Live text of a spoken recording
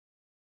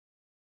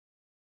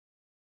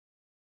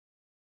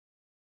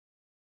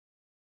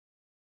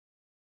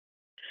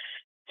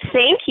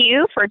Thank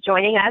you for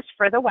joining us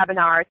for the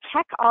webinar,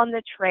 Tech on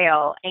the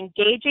Trail,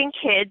 Engaging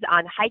Kids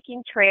on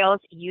Hiking Trails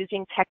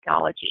Using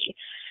Technology.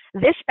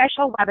 This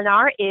special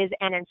webinar is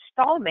an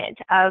installment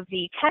of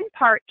the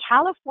 10-part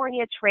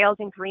California Trails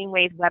and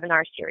Greenways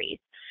webinar series.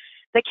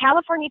 The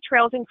California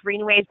Trails and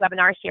Greenways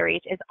webinar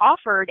series is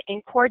offered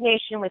in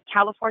coordination with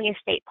California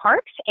State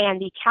Parks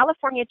and the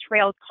California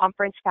Trails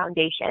Conference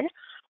Foundation,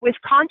 with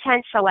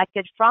content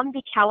selected from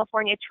the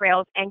California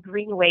Trails and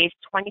Greenways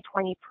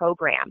 2020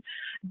 program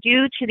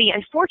due to the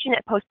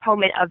unfortunate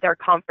postponement of their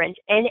conference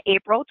in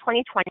April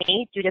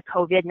 2020 due to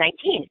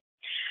COVID-19.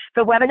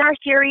 The webinar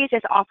series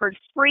is offered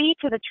free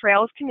to the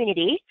Trails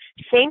community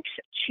thanks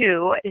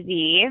to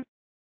the,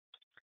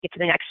 get to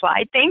the next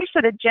slide, thanks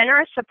to the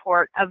generous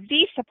support of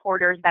these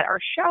supporters that are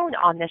shown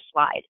on this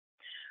slide.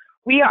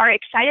 We are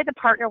excited to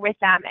partner with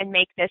them and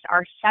make this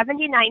our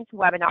 79th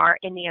webinar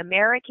in the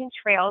American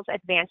Trails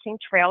Advancing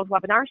Trails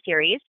webinar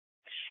series.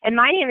 And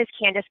my name is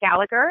Candace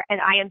Gallagher,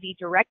 and I am the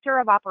Director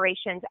of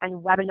Operations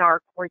and Webinar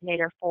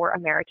Coordinator for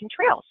American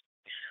Trails.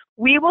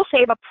 We will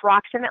save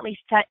approximately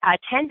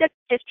 10 to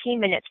 15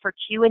 minutes for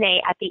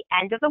Q&A at the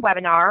end of the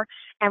webinar,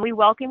 and we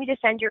welcome you to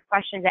send your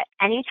questions at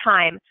any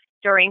time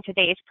during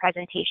today's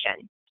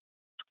presentation.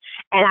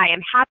 And I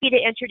am happy to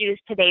introduce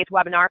today's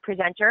webinar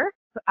presenter,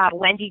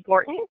 Wendy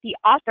Gorton, the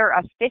author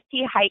of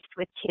 50 Hikes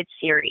with Kids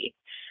series,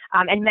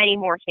 and many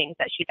more things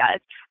that she does.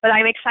 But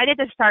I'm excited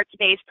to start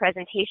today's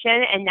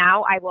presentation, and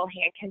now I will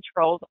hand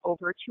controls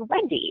over to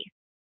Wendy.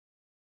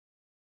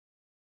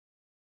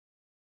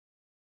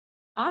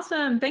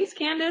 Awesome. Thanks,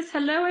 Candace.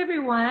 Hello,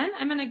 everyone.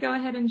 I'm going to go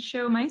ahead and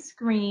show my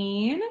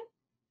screen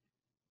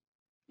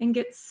and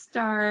get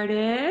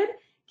started.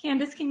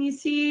 Candace, can you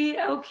see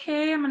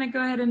okay? I'm going to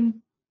go ahead and,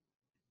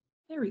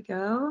 there we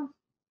go.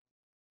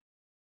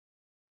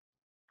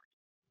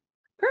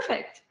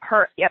 Perfect.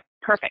 Yep,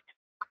 perfect.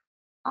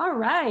 All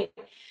right.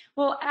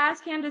 Well, as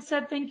Candace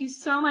said, thank you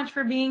so much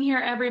for being here,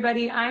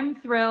 everybody. I'm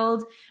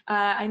thrilled.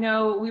 I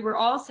know we were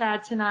all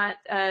sad to not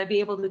be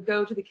able to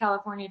go to the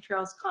California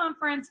Trails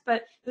Conference,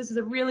 but this is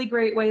a really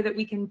great way that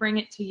we can bring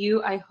it to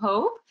you, I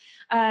hope.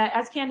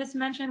 As Candace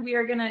mentioned, we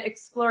are going to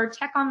explore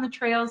tech on the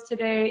trails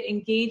today,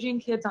 engaging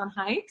kids on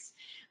hikes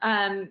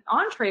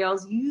on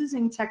trails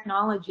using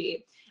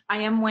technology. I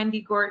am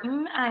Wendy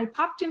Gorton. I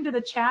popped into the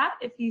chat.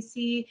 If you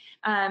see,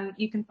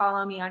 you can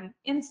follow me on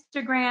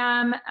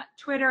Instagram,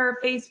 Twitter,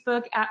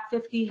 Facebook at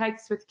 50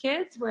 Hikes with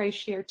Kids, where I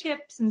share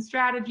tips and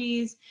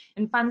strategies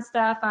and fun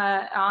stuff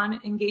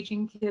on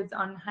engaging kids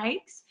on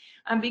hikes.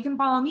 But you can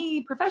follow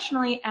me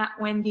professionally at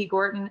Wendy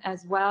Gorton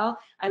as well.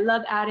 I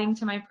love adding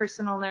to my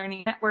personal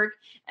learning network,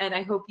 and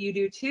I hope you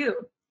do too.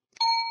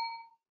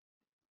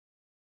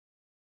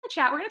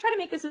 Chat, we're going to try to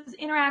make this as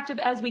interactive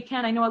as we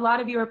can. I know a lot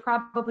of you are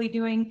probably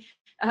doing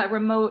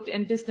remote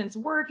and distance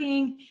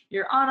working.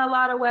 You're on a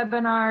lot of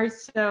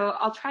webinars, so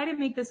I'll try to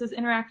make this as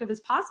interactive as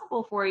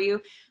possible for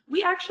you.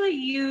 We actually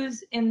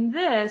use in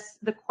this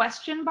the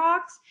question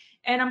box,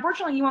 and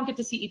unfortunately you won't get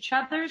to see each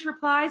other's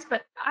replies,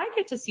 but I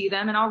get to see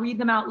them and I'll read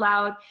them out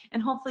loud,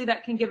 and hopefully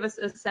that can give us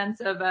a sense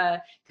of a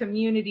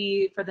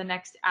community for the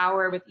next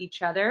hour with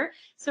each other.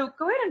 So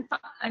go ahead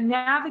and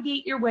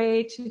navigate your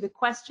way to the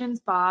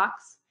questions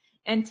box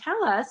and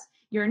tell us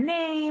your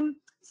name,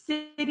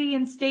 city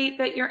and state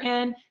that you're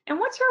in, and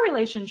what's your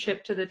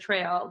relationship to the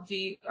trail?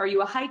 Are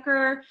you a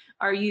hiker?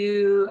 Are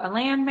you a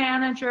land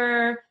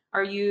manager?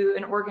 Are you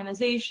an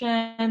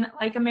organization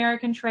like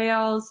American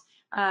Trails?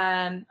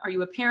 Are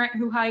you a parent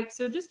who hikes?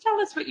 So just tell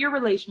us what your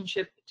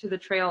relationship to the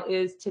trail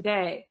is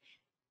today.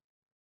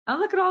 Oh,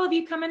 look at all of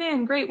you coming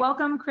in. Great.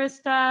 Welcome,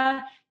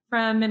 Krista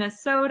from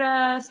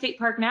Minnesota, State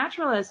Park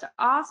Naturalist.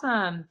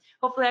 Awesome.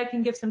 Hopefully I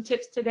can give some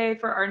tips today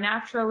for our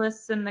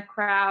naturalists in the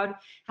crowd,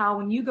 how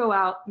when you go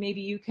out,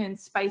 maybe you can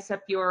spice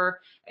up your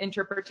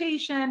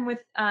interpretation with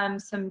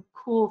some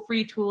cool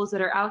free tools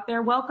that are out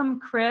there. Welcome,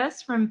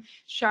 Chris from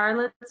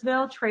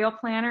Charlottesville, trail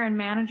planner and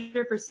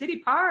manager for City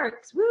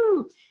Parks.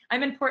 Woo!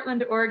 I'm in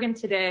Portland, Oregon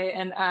today,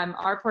 and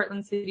our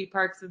Portland City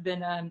Parks have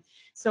been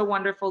so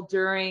wonderful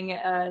during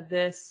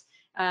this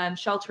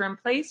shelter in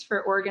place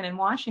for Oregon and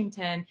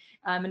Washington,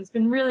 and it's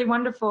been really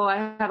wonderful.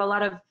 I have a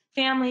lot of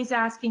families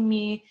asking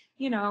me,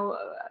 you know,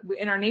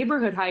 in our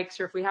neighborhood hikes,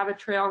 or if we have a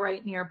trail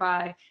right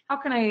nearby, how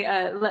can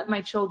I let my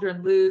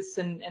children loose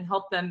and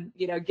help them,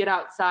 you know, get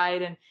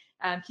outside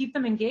and keep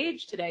them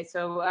engaged today.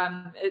 So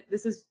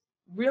this is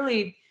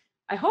really,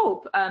 I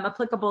hope,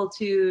 applicable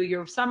to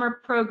your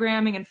summer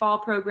programming and fall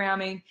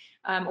programming,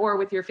 or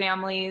with your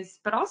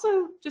families, but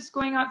also just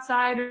going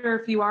outside, or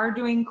if you are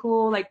doing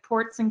cool, like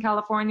Ports in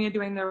California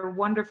doing their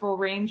wonderful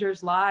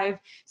Rangers Live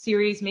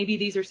series, maybe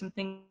these are some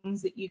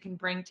things that you can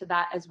bring to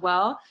that as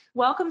well.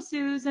 Welcome,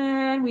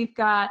 Susan. We've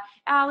got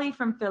Allie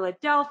from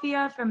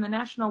Philadelphia from the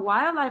National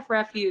Wildlife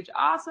Refuge.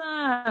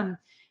 Awesome.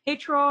 Hey,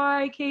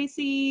 Troy,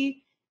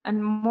 Casey,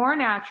 and more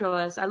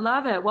naturalists. I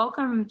love it.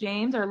 Welcome,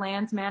 James, our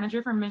lands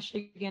manager from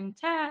Michigan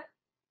Tech.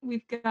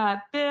 We've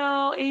got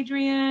Bill,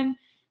 Adrian.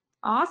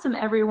 Awesome,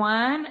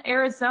 everyone.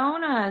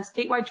 Arizona,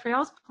 statewide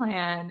trails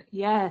plan.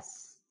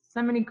 Yes,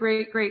 so many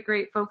great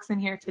folks in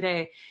here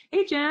today.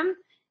 Hey, Jim.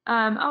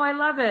 Oh, I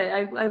love it.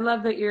 I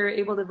love that you're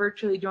able to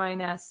virtually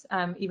join us,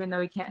 even though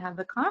we can't have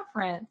the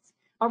conference.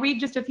 I'll read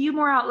just a few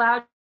more out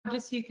loud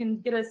just so you can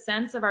get a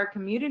sense of our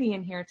community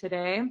in here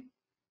today.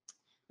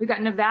 We've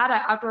got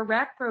Nevada Outdoor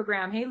Rec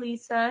Program. Hey,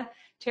 Lisa.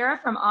 Tara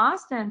from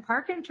Austin,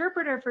 park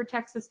interpreter for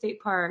Texas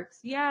State Parks.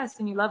 Yes,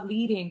 and you love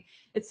leading.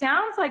 It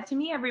sounds like to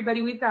me,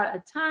 everybody, we've got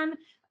a ton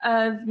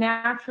of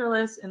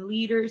naturalists and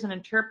leaders and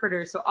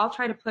interpreters. So I'll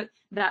try to put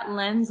that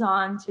lens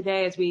on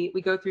today as we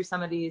go through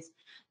some of these.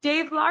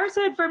 Dave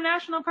Larson from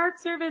National Park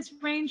Service,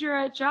 ranger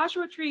at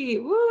Joshua Tree.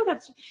 Woo,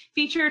 that's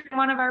featured in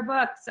one of our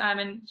books.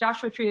 And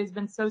Joshua Tree has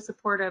been so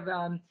supportive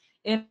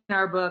in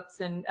our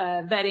books and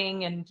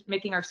vetting and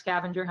making our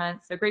scavenger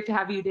hunts. So great to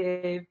have you,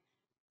 Dave.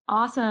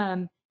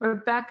 Awesome.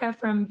 Rebecca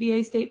from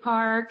VA State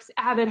Parks,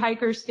 avid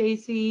hiker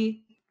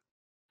Stacy.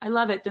 I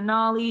love it.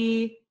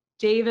 Denali,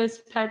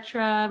 Davis,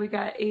 Petra, we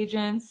got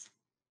agents.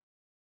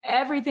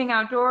 Everything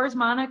outdoors,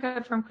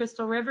 Monica from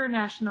Crystal River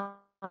National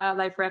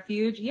Wildlife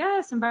Refuge.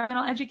 Yes,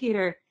 environmental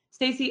educator.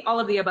 Stacy, all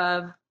of the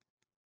above.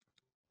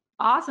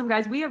 Awesome,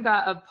 guys. We have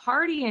got a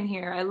party in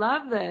here. I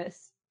love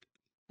this.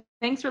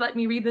 Thanks for letting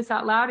me read this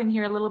out loud and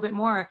hear a little bit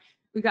more.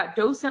 We got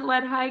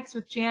docent-led hikes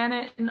with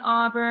Janet in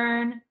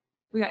Auburn.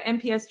 We got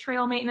NPS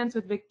trail maintenance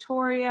with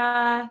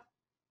Victoria.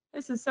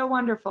 This is so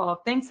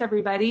wonderful. Thanks,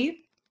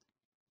 everybody.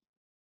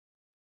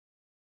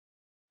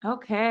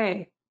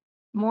 Okay.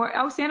 More,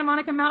 oh, Santa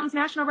Monica Mountains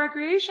National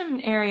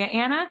Recreation Area.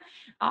 Anna,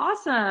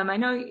 awesome. I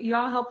know you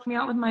all helped me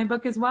out with my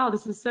book as well.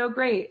 This is so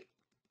great.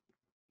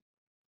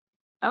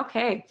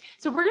 Okay,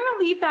 so we're going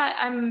to leave that.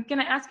 I'm going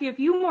to ask you a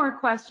few more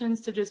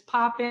questions to just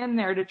pop in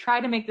there to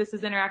try to make this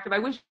as interactive. I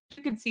wish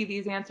you could see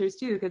these answers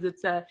too, because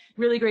it's a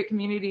really great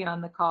community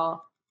on the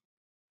call.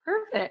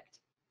 Perfect.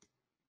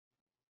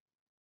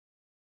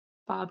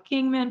 Bob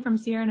Kingman from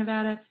Sierra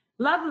Nevada.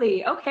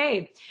 Lovely.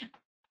 Okay.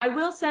 I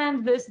will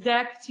send this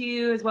deck to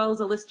you as well as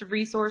a list of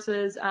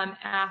resources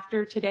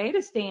after today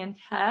to stay in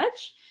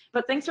touch.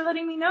 But thanks for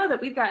letting me know that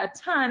we've got a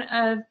ton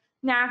of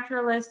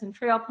naturalists and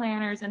trail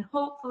planners and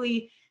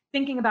hopefully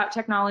thinking about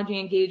technology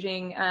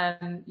engaging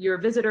your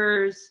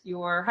visitors,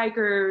 your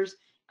hikers,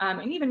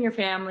 and even your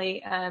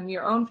family,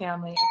 your own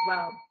family as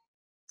well.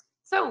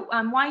 So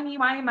why me?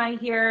 Why am I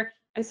here?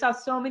 I saw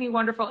so many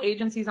wonderful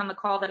agencies on the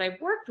call that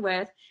I've worked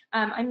with.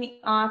 I'm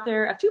the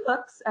author of 2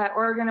 books,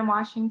 Oregon and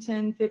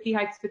Washington, 50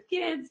 Hikes with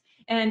Kids,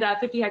 and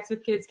 50 Hikes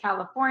with Kids,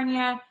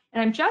 California.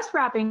 And I'm just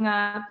wrapping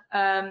up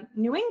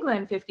New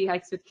England 50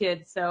 Hikes with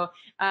Kids. So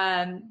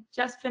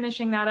just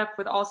finishing that up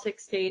with all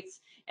 6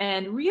 states.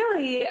 And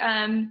really,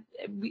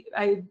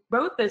 I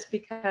wrote this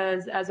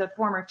because as a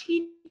former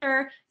teacher,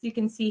 as you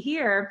can see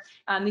here,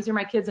 these are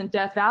my kids in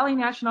Death Valley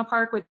National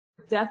Park with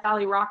Death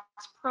Valley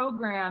Rocks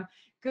program.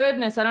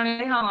 Goodness, I don't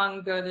know how long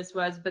ago this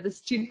was, but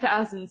this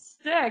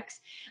 2006.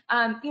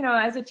 You know,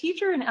 as a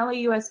teacher in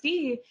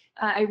LAUSD,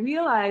 I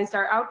realized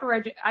our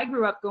outdoor I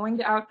grew up going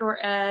to outdoor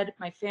ed.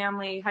 My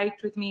family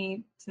hiked with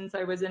me since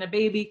I was in a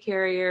baby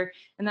carrier.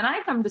 And then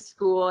I come to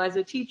school as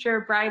a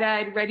teacher,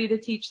 bright-eyed, ready to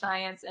teach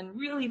science, and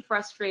really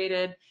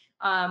frustrated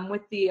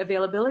with the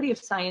availability of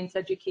science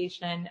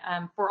education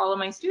for all of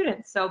my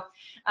students. So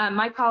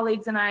my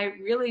colleagues and I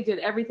really did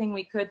everything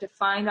we could to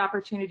find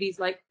opportunities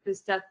like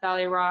this Death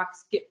Valley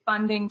Rocks, get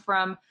funding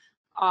from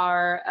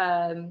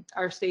our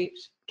state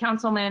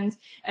councilmen,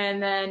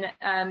 and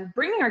then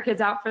bringing our kids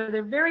out for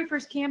their very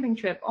first camping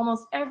trip.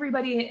 Almost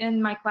everybody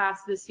in my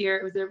class this year,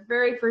 it was their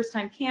very first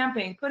time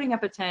camping, putting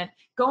up a tent,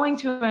 going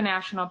to a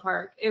national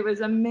park. It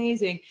was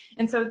amazing.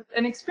 And so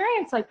an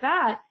experience like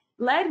that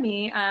led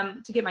me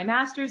to get my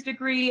master's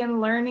degree in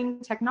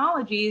learning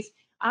technologies.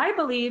 I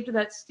believed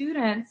that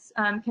students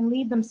can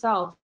lead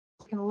themselves,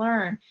 can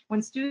learn.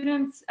 When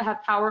students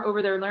have power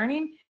over their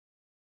learning,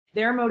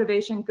 their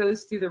motivation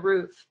goes through the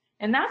roof.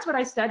 And that's what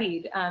I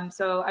studied.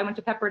 So I went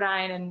to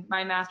Pepperdine and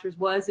my master's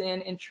was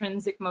in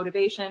intrinsic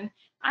motivation.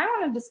 I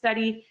wanted to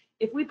study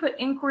if we put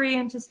inquiry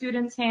into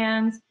students'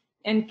 hands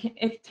and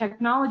if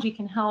technology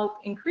can help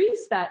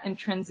increase that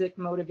intrinsic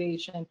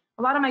motivation.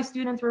 A lot of my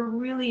students were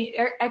really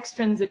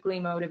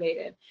extrinsically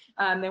motivated.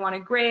 They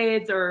wanted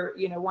grades or,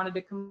 you know, wanted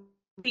to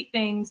complete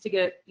things to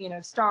get, you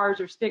know, stars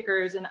or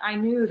stickers. And I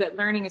knew that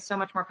learning is so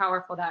much more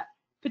powerful than that,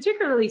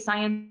 particularly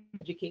science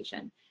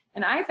education.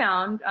 And I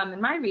found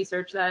in my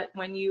research that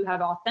when you have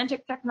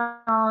authentic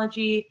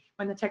technology,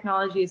 when the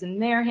technology is in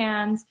their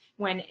hands,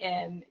 when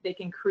they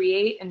can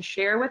create and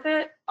share with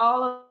it,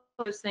 all of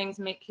those things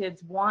make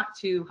kids want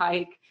to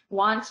hike,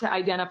 want to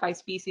identify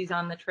species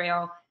on the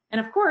trail.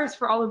 And of course,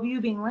 for all of you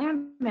being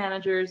land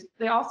managers,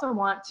 they also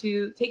want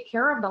to take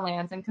care of the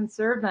lands and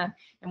conserve them.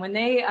 And when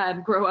they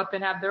grow up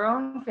and have their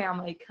own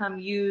family, come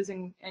use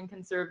and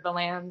conserve the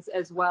lands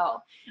as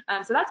well.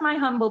 So that's my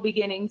humble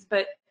beginnings.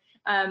 But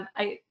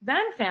I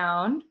then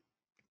found,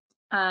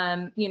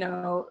 you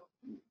know,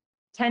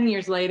 10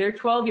 years later,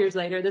 12 years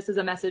later, this is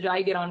a message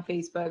I get on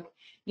Facebook.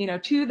 You know,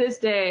 to this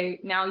day,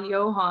 now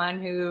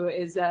Johan, who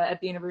is at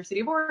the University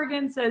of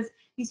Oregon, says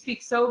he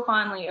speaks so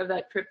fondly of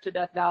that trip to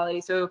Death Valley.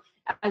 So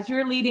as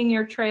you're leading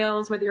your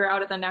trails, whether you're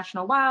out at the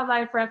National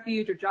Wildlife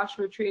Refuge or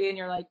Joshua Tree, and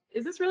you're like,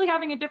 is this really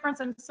having a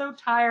difference? I'm so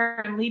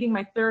tired. I'm leading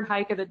my third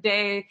hike of the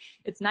day.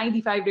 It's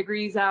 95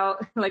 degrees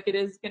out, like it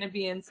is going to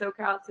be in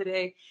SoCal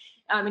today.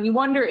 And you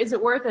wonder, is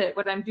it worth it,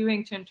 what I'm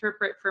doing to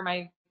interpret for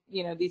my,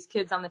 these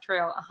kids on the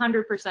trail?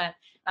 100%.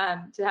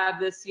 To have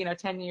this,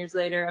 10 years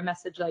later, a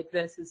message like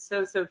this is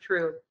so, so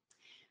true.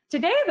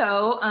 Today,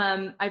 though,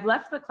 I've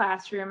left the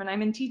classroom and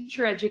I'm in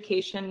teacher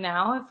education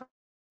now for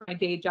my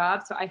day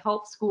job. So I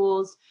help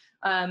schools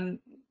and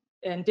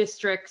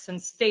districts and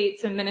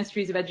states and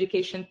ministries of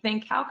education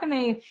think, how can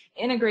they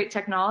integrate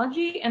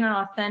technology in an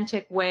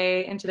authentic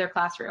way into their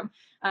classroom?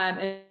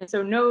 And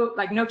so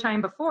no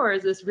time before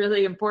is this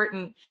really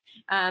important.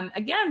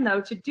 Again,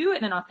 though, to do it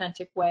in an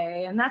authentic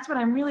way. And that's what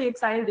I'm really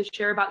excited to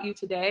share about you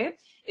today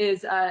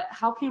is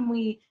how can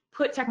we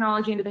put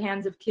technology into the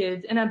hands of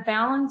kids in a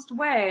balanced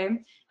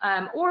way,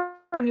 or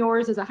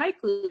yours as a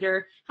hike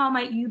leader, how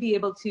might you be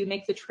able to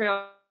make the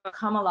trail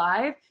come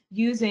alive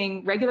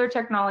using regular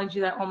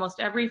technology that almost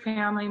every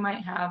family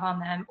might have on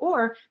them,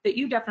 or that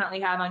you definitely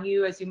have on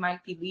you as you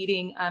might be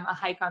leading a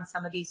hike on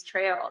some of these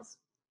trails.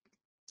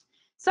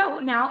 So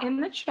now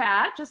in the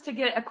chat, just to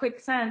get a quick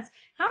sense,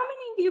 how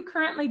many of you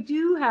currently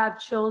do have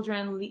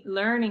children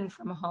learning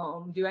from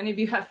home? Do any of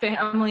you have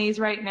families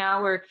right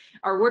now or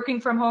are working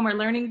from home or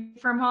learning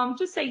from home?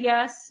 Just say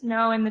yes,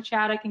 no in the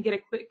chat. I can get a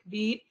quick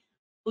beat.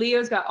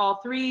 Leo's got all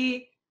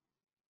three.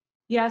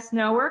 Yes,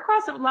 no. We're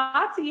across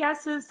lots of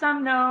yeses,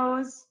 some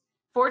no's.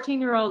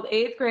 14-year-old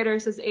 8th grader,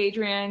 says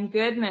Adrian.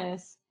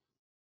 Goodness.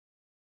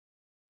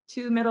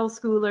 2 middle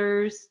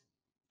schoolers.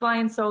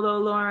 Flying solo,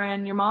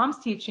 Lauren. Your mom's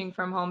teaching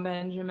from home,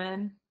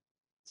 Benjamin.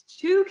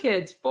 2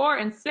 kids, 4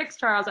 and 6,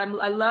 Charles. I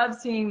love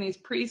seeing these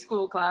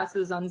preschool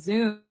classes on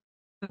Zoom.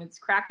 It's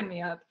cracking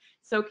me up.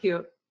 So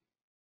cute.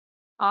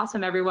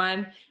 Awesome,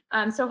 everyone.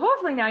 So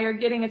hopefully now you're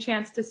getting a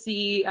chance to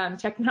see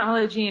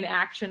technology in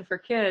action for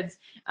kids,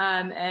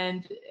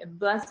 and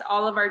bless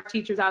all of our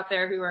teachers out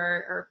there who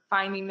are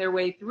finding their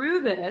way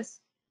through this.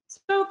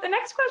 So the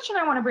next question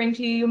I want to bring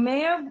to you, you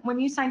may have,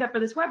 when you signed up for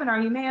this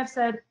webinar, you may have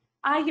said,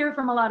 I hear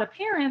from a lot of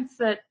parents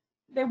that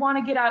they want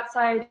to get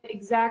outside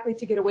exactly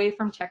to get away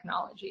from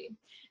technology.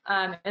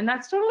 And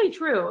that's totally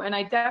true. And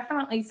I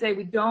definitely say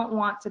we don't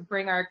want to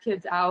bring our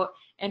kids out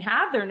and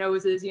have their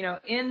noses,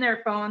 in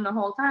their phone the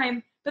whole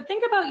time. But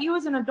think about you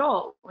as an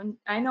adult. When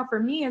I know for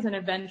me as an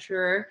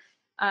adventurer,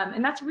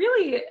 and that's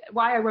really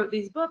why I wrote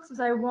these books, is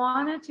I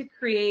wanted to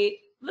create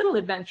little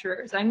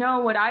adventurers. I know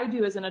what I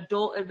do as an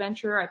adult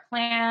adventurer. I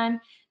plan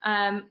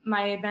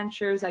my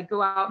adventures. I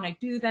go out and I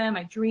do them.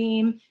 I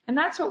dream. And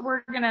that's what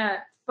we're going to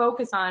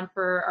focus on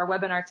for our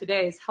webinar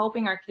today, is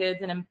helping our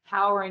kids and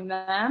empowering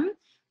them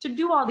to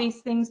do all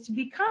these things to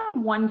become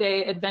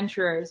one-day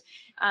adventurers.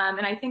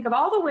 And I think of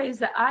all the ways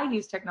that I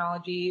use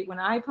technology when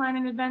I plan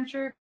an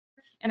adventure,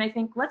 and I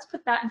think let's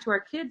put that into our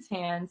kids'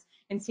 hands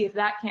and see if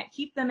that can't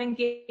keep them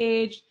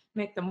engaged,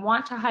 make them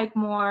want to hike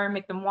more,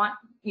 make them want,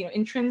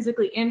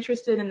 intrinsically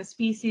interested in the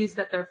species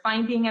that they're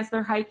finding as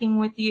they're hiking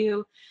with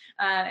you.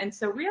 And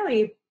so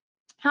really,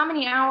 how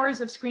many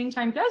hours of screen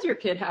time does your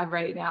kid have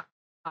right now?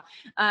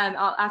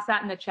 I'll ask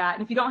that in the chat.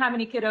 And if you don't have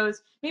any kiddos,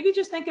 maybe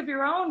just think of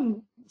your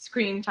own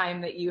screen time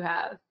that you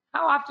have.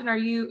 How often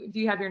do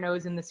you have your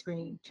nose in the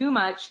screen? Too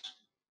much.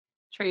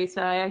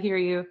 Teresa, I hear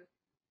you.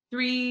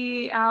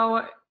 3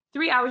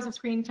 hours of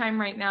screen time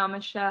right now,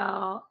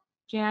 Michelle.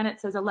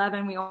 Janet says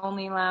 11, we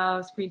only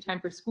allow screen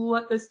time for school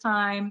at this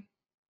time.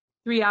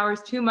 3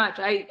 hours, too much.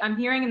 I'm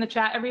hearing in the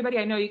chat, everybody,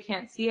 I know you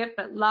can't see it,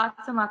 but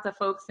lots and lots of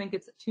folks think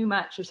it's too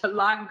much. There's a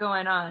lot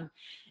going on.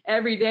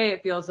 Every day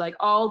it feels like,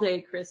 all day,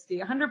 Christy,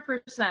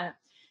 100%.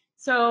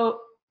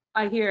 So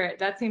I hear it.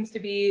 That seems to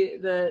be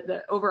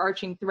the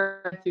overarching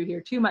thread through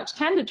here. Too much.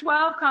 10 to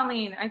 12,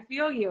 Colleen, I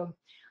feel you.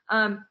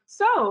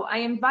 So I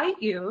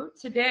invite you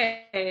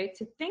today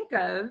to think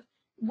of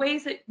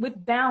ways that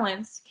with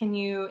balance can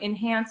you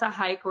enhance a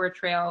hike or a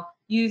trail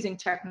using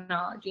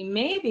technology.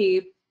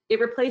 Maybe it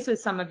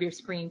replaces some of your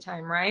screen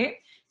time, right?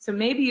 So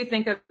maybe you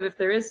think of if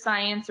there is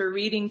science or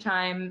reading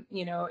time,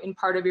 in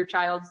part of your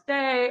child's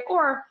day,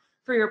 or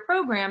for your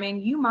programming,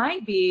 you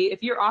might be,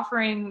 if you're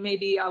offering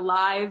maybe a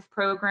live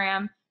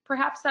program,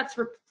 perhaps that's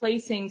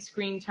replacing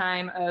screen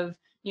time of,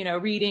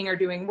 reading or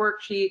doing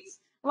worksheets.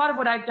 A lot of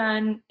what I've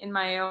done in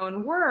my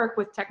own work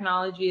with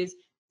technology is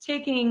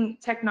taking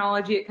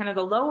technology at kind of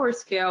the lower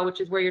scale,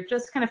 which is where you're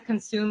just kind of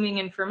consuming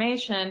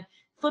information,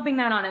 flipping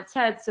that on its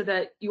head so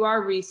that you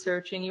are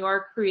researching, you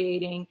are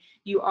creating,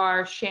 you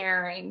are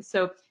sharing.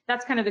 So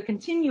that's kind of the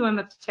continuum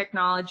of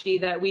technology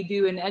that we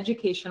do in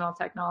educational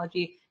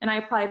technology. And I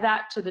apply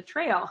that to the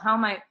trail. How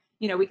might,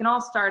 we can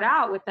all start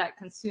out with that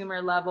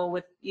consumer level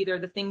with either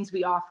the things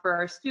we offer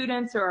our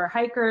students or our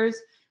hikers,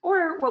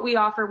 or what we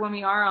offer when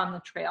we are on the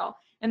trail.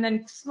 And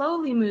then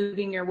slowly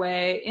moving your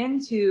way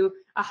into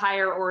a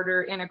higher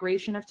order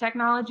integration of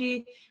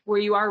technology where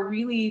you are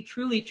really,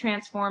 truly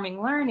transforming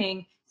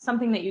learning,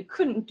 something that you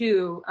couldn't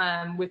do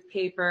with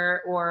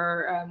paper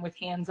or with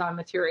hands-on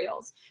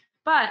materials.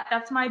 But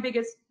that's my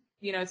biggest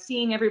you know,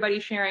 seeing everybody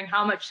sharing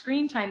how much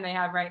screen time they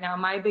have right now,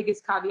 my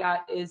biggest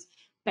caveat is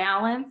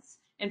balance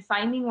and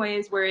finding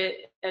ways where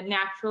it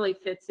naturally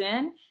fits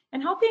in,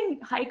 and helping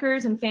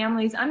hikers and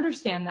families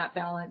understand that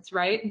balance,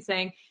 right? And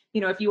saying, you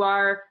know, if you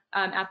are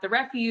at the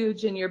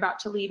refuge and you're about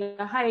to lead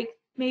a hike,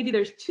 maybe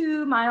there's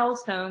 2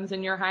 milestones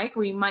in your hike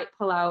where you might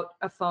pull out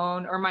a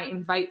phone, or might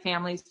invite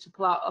families to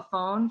pull out a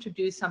phone to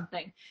do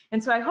something.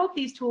 And so I hope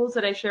these tools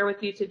that I share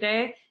with you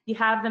today, you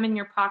have them in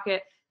your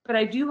pocket, but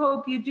I do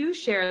hope you do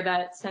share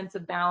that sense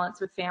of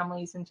balance with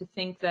families, and to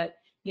think that,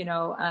 you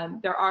know,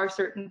 there are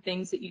certain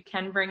things that you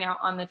can bring out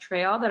on the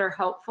trail that are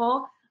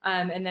helpful.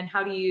 And then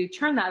how do you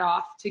turn that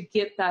off to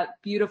get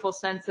that beautiful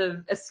sense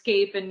of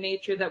escape in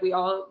nature that we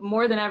all,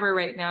 more than ever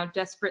right now,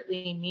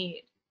 desperately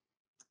need.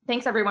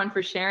 Thanks everyone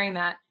for sharing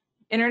that.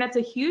 Internet's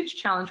a huge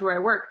challenge where I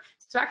work.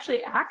 So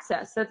actually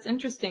access, that's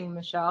interesting,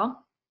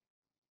 Michelle.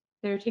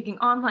 They're taking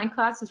online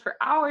classes for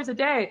hours a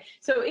day.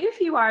 So if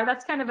you are,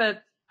 that's kind of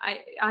I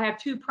have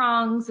 2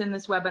 prongs in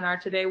this webinar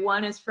today.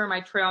 One is for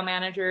my trail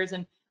managers,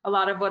 and a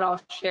lot of what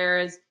I'll share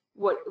is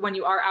when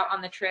you are out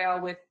on the trail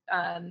with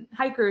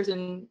hikers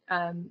and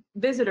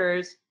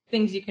visitors,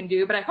 things you can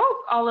do. But I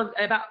hope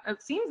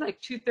it seems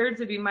like 2/3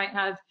 of you might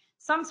have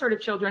some sort of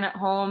children at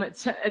home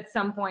at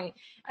some point.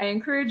 I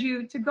encourage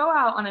you to go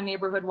out on a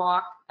neighborhood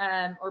walk,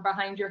 or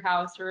behind your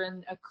house, or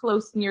in a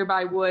close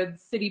nearby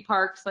woods, city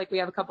parks, like we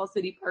have a couple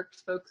city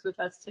parks folks with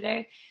us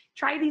today.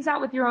 Try these out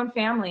with your own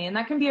family, and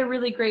that can be a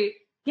really great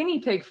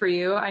guinea pig for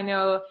you. I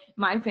know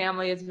my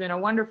family has been a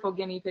wonderful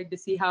guinea pig to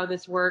see how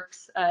this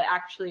works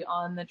actually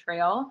on the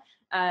trail,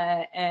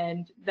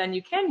 and then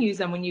you can use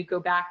them when you go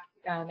back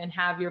and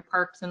have your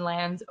parks and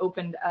lands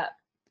opened up.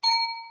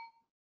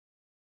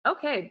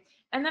 Okay,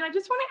 and then I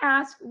just want to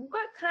ask,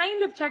 what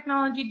kind of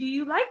technology do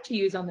you like to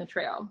use on the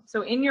trail?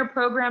 So in your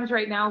programs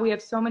right now, we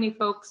have so many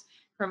folks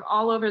from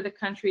all over the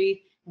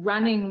country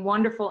running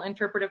wonderful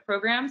interpretive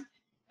programs.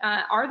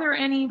 Are there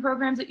any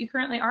programs that you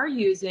currently are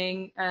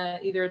using?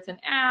 Either it's an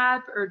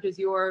app, or does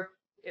your,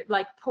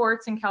 like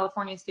Ports and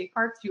California State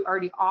Parks, do you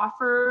already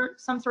offer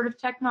some sort of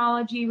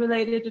technology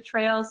related to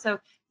trails? So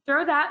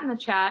throw that in the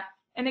chat.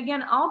 And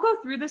again, I'll go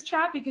through this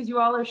chat because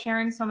you all are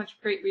sharing so much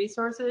great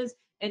resources.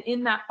 And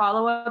in that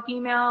follow-up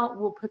email,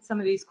 we'll put some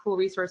of these cool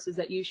resources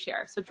that you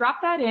share. So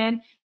drop that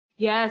in.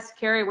 Yes,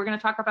 Carrie, we're going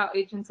to talk about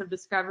Agents of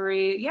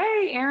Discovery.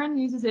 Yay, Aaron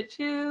uses it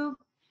too.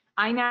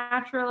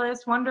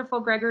 iNaturalist, wonderful.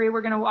 Gregory,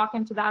 we're going to walk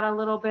into that a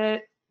little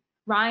bit.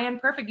 Ryan,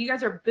 perfect. You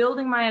guys are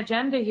building my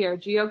agenda here.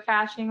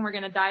 Geocaching, we're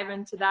going to dive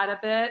into that a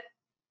bit.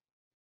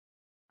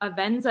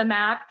 Avenza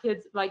map,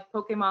 kids like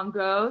Pokemon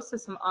Go, so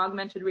some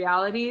augmented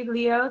reality.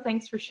 Leo,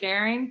 thanks for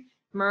sharing.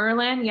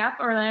 Merlin, yep,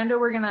 Orlando,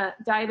 we're going to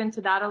dive into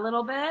that a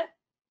little bit.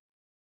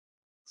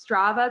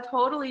 Strava,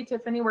 totally,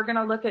 Tiffany. We're going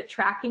to look at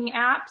tracking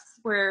apps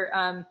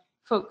where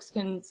folks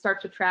can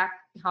start to track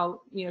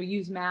how, you know,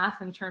 use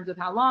math in terms of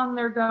how long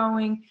they're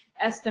going,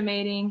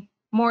 estimating,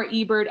 more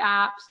eBird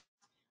apps.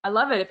 I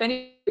love it. If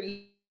any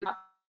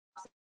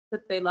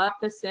that they love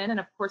this in, and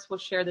of course we'll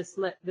share this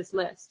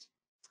list.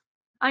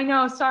 I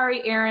know,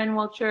 sorry, Aaron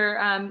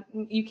Wilcher,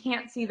 you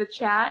can't see the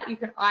chat.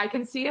 I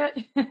can see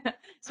it,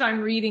 so I'm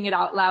reading it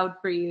out loud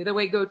for you. The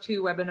way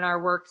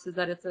GoToWebinar works is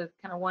that it's a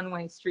kind of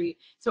one-way street.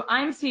 So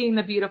I'm seeing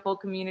the beautiful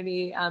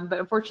community, but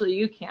unfortunately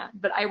you can't.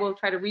 But I will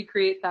try to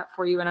recreate that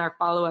for you in our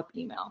follow-up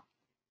email.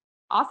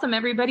 Awesome,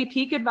 everybody.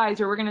 Peak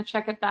Advisor, we're going to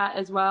check at that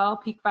as well.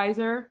 Peak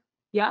Advisor,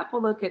 yep,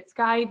 we'll look at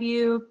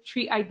Skyview,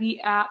 Tree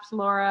ID apps,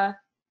 Laura,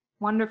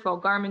 wonderful.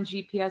 Garmin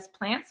GPS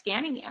plant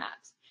scanning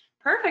apps.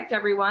 Perfect,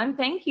 everyone.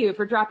 Thank you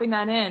for dropping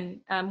that in.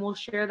 We'll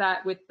share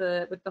that with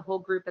the whole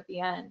group at the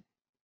end.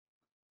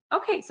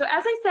 Okay, so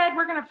as I said,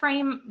 we're going to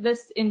frame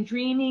this in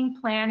dreaming,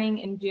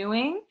 planning, and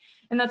doing.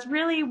 And that's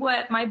really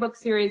what my book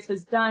series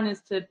has done,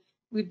 is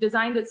we've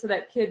designed it so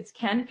that kids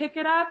can pick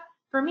it up.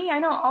 For me, I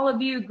know all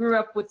of you grew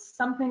up with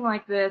something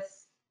like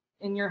this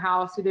in your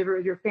house, either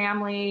with your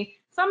family.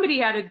 Somebody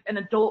had an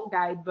adult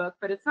guidebook,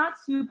 but it's not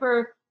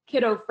super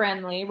kiddo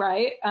friendly,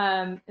 right?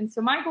 And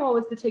so my goal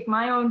was to take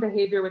my own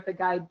behavior with a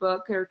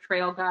guidebook or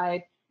trail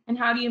guide, and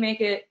how do you make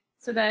it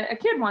so that a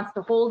kid wants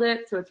to hold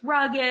it, so it's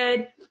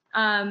rugged.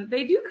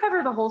 They do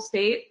cover the whole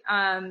state,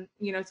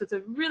 you know, so it's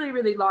a really,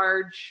 really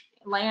large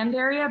land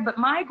area, but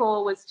my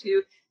goal was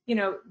to, you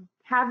know,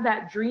 have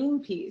that dream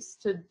piece,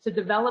 to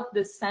develop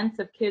this sense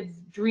of kids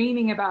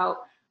dreaming about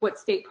what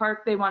state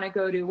park they want to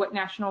go to, what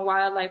national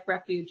wildlife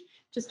refuge,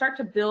 to start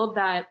to build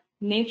that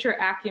nature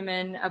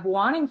acumen of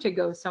wanting to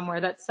go somewhere.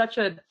 That's such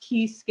a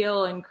key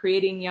skill in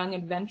creating young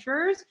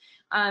adventurers.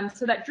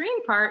 So that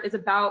dream part is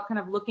about kind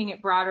of looking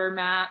at broader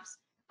maps,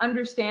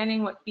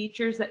 understanding what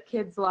features that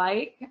kids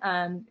like,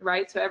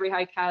 right? So every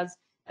hike has,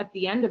 at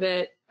the end of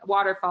it,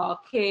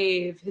 waterfall,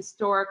 cave,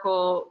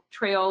 historical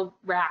trail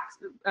racks,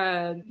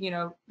 you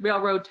know,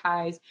 railroad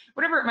ties,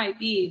 whatever it might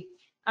be.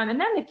 And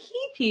then the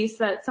key piece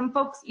that some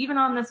folks, even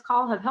on this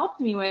call, have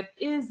helped me with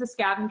is the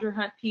scavenger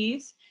hunt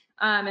piece.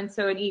 And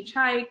so in each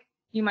hike,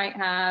 you might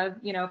have,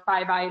 you know,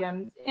 5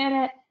 items in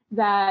it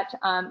that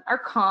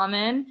are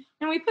common.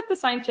 And we put the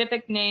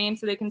scientific name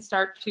so they can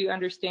start to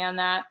understand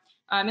that.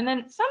 and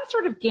then some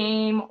sort of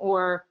game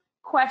or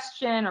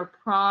question or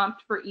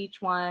prompt for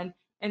each one.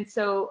 And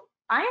so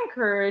I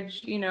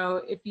encourage,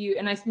 if you,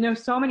 and I know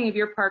so many of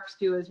your parks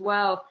do as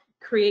well,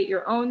 create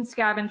your own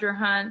scavenger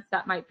hunts.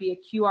 That might be a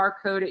QR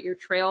code at your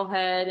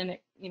trailhead and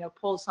it,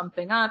 pulls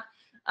something up.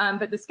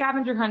 But the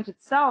scavenger hunt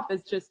itself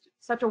is just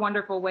such a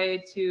wonderful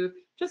way to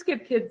just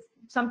give kids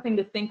something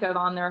to think of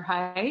on their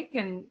hike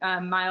and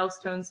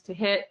milestones to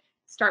hit,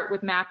 start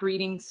with map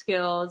reading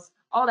skills,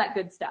 all that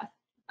good stuff.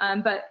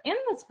 But in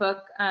this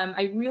book,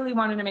 I really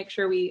wanted to make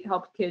sure we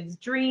helped kids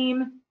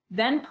dream,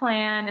 then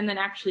plan, and then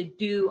actually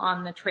do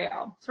on the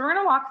trail. So we're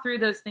going to walk through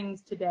those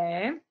things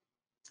today.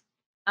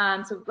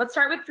 So let's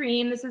start with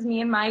dream. This is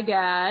me and my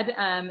dad.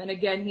 And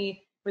again,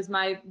 he was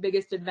my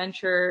biggest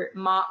adventure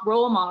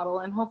role model.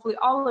 And hopefully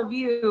all of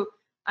you,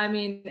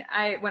 when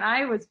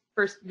I was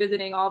first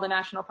visiting all the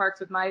national parks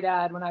with my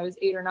dad when I was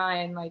 8 or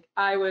 9,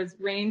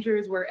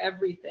 rangers were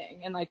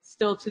everything. And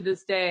still to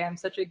this day, I'm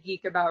such a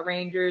geek about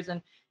rangers,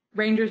 and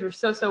rangers were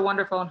so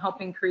wonderful in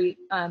helping create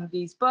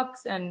these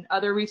books and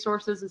other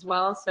resources as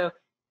well. So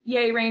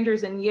yay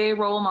rangers and yay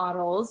role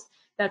models.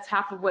 That's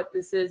half of what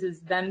this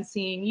is them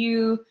seeing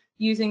you,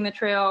 using the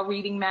trail,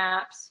 reading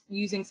maps,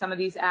 using some of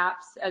these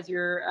apps as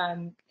you're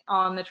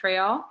on the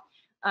trail.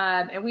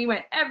 And we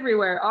went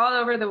everywhere, all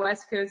over the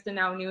West Coast and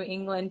now New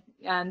England,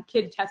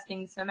 kid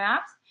testing some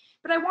apps.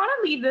 But I want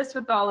to leave this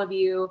with all of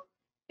you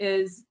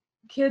is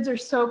kids are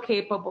so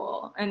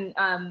capable. And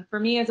for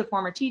me as a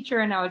former teacher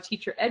and now a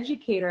teacher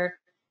educator,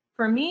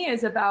 for me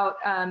is about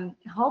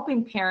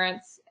helping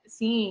parents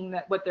seeing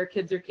what their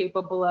kids are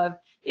capable of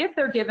if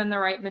they're given the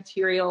right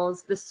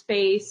materials, the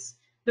space,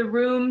 the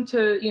room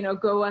to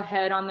go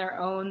ahead on their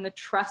own, the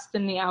trust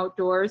in the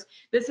outdoors.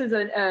 This is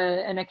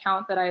an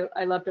account that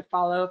I love to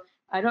follow.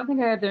 I don't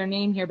think I have their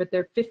name here, but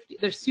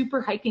they're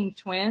super hiking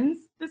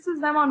twins. This is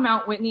them on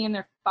Mount Whitney and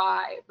they're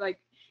 5.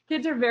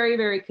 Kids are very,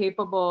 very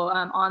capable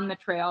on the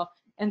trail.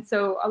 And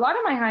so a lot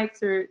of my hikes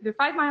they're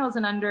 5 miles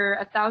and under.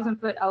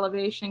 1,000-foot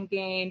elevation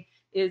gain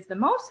is the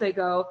most they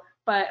go.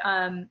 But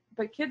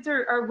kids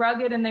are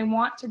rugged and they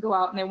want to go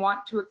out and they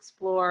want to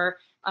explore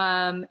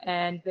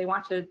and they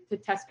want to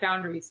test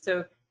boundaries.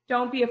 So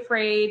don't be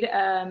afraid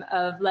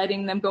of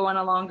letting them go on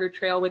a longer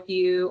trail with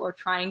you or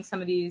trying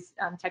some of these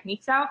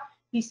techniques out.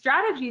 These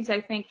strategies, I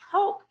think,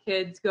 help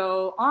kids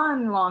go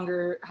on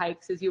longer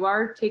hikes as you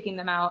are taking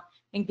them out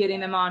and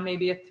getting them on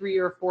maybe a 3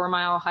 or 4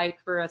 mile hike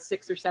for a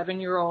 6 or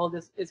 7-year-old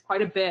is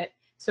quite a bit.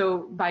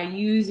 So by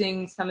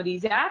using some of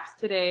these apps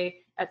today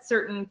at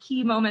certain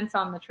key moments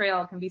on the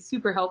trail can be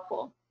super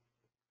helpful.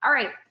 All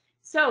right,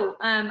 so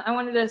I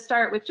wanted to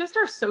start with just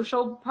our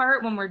social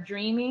part when we're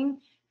dreaming.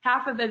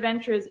 Half of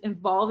adventure is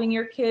involving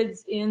your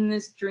kids in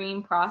this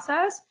dream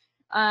process.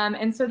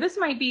 And so this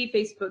might be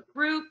Facebook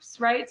groups,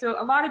 right?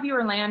 So a lot of you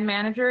are land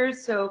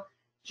managers, so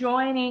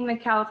joining the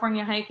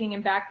California hiking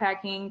and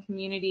backpacking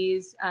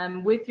communities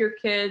with your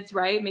kids,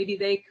 right? Maybe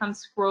they come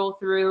scroll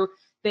through,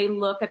 they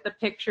look at the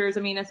pictures.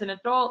 As an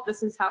adult,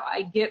 this is how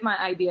I get my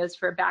ideas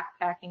for a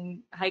backpacking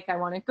hike I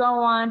want to go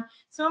on.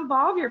 So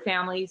involve your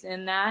families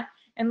in that.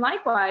 And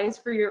likewise,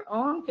 for your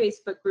own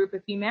Facebook group,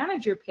 if you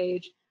manage your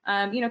page,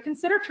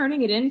 consider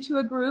turning it into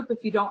a group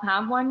if you don't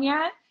have one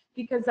yet,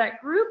 because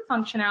that group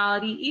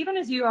functionality, even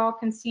as you all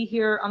can see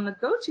here on the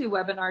GoTo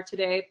webinar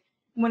today,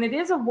 when it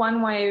is a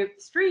one-way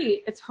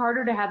street, it's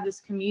harder to have this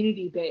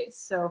community base.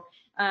 So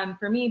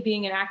for me,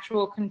 being an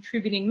actual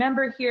contributing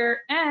member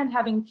here and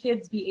having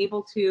kids be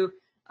able to,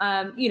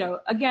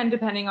 again,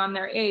 depending on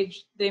their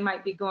age, they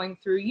might be going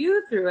through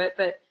it,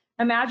 but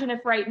imagine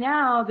if right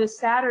now, this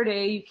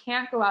Saturday, you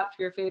can't go out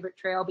to your favorite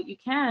trail, but you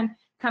can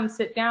come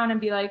sit down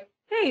and be like,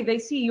 hey, they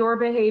see your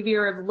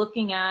behavior of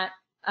looking at,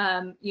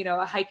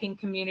 a hiking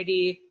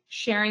community,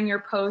 sharing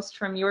your post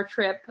from your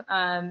trip,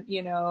 on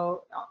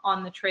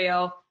the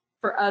trail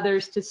for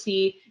others to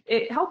see.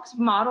 It helps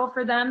model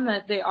for them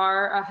that they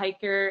are a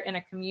hiker in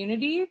a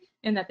community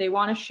and that they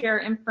want to share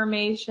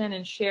information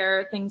and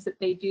share things that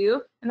they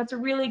do. And that's a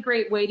really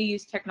great way to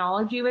use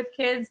technology with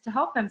kids to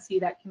help them see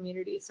that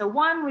community. So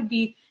one would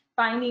be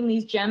finding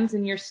these gems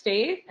in your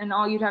state, and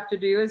all you'd have to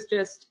do is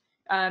just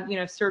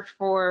search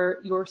for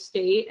your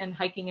state and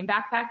hiking and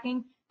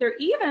backpacking. There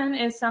even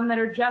is some that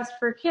are just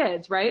for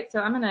kids, right? So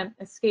I'm going to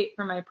escape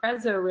from my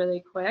Prezzo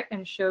really quick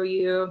and show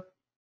you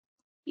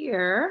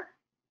here.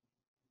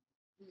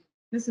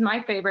 This is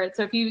my favorite.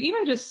 So if you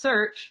even just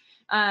search,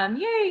 yay,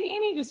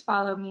 Amy just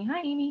followed me.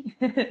 Hi, Amy.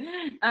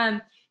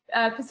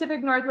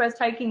 Pacific Northwest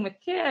hiking with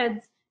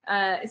kids.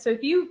 So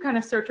if you kind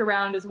of search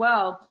around as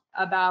well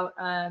about,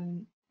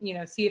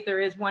 see if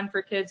there is one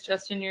for kids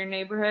just in your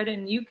neighborhood,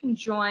 and you can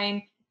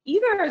join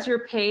either as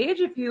your page.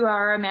 If you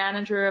are a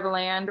manager of a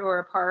land or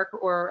a park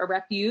or a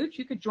refuge,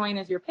 you could join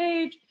as your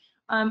page,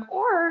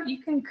 or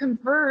you can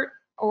convert,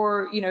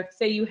 or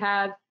say you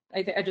have,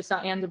 I just saw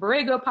Anza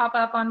Borrego pop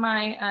up on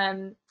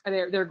my,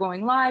 they're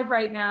going live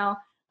right now.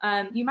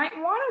 You might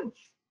want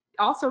to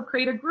also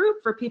create a group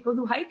for people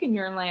who hike in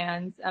your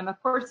lands.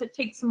 Of course, it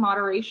takes some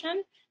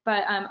moderation,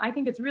 but I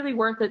think it's really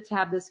worth it to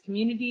have this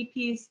community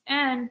piece,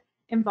 and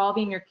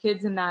involving your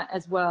kids in that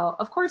as well.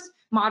 Of course,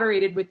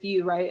 moderated with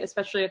you, right?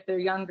 Especially if they're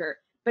younger.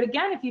 But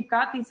again, if you've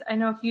got these, I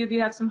know a few of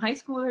you have some high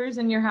schoolers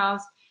in your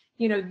house,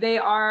 you know, they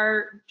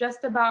are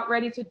just about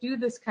ready to do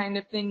this kind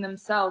of thing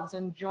themselves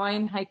and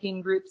join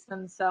hiking groups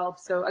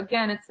themselves. So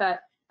again, it's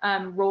that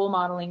role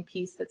modeling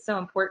piece that's so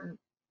important.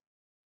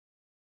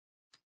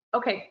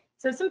 Okay,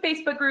 so some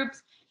Facebook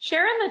groups.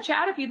 Share in the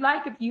chat if you'd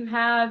like, if you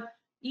have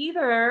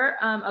either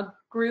a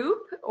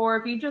group or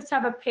if you just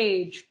have a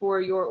page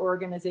for your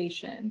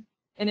organization.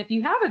 And if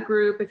you have a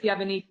group, if you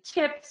have any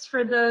tips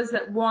for those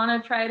that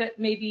want to try to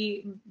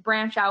maybe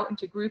branch out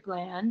into group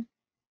land,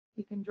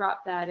 you can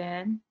drop that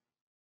in.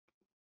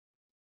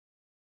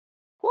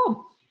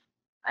 Cool.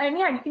 And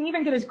yeah, you can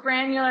even get as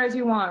granular as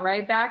you want,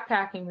 right?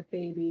 Backpacking with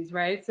babies,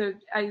 right? So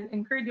I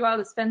encourage you all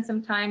to spend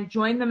some time,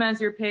 join them as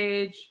your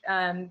page,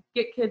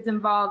 get kids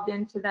involved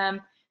into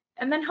them,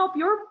 and then help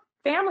your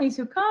families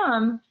who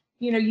come,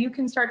 you know, you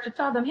can start to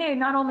tell them, hey,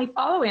 not only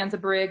follow Anza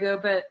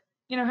Borrego, but,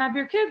 you know, have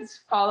your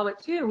kids follow it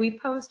too. We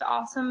post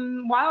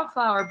awesome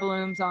wildflower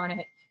blooms on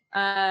it.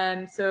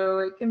 So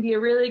it can be a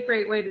really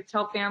great way to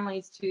tell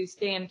families to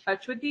stay in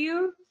touch with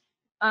you.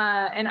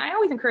 And I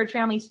always encourage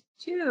families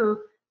too,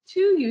 to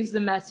use the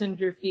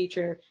messenger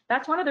feature.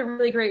 That's one of the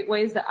really great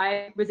ways that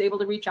I was able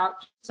to reach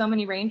out to so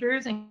many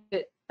rangers and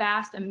get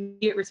fast,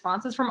 immediate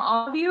responses from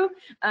all of you,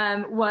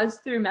 was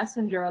through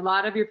Messenger. A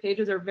lot of your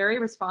pages are very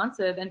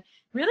responsive, and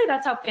really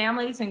that's how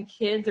families and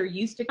kids are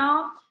used to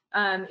now,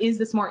 is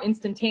this more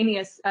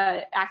instantaneous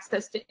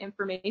access to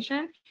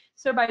information.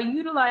 So by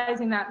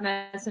utilizing that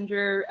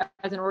Messenger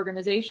as an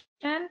organization,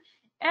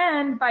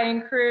 and by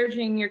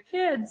encouraging your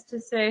kids to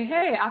say,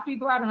 hey, after you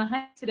go out on a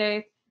hike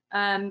today,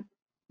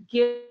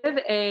 give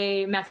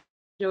a message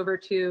over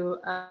to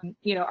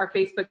you know, our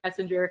Facebook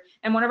Messenger,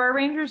 and one of our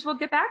rangers will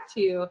get back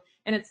to you.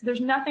 And there's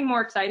nothing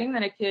more exciting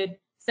than a kid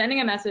sending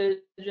a message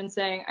and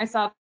saying, I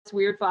saw this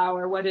weird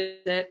flower, what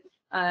is it?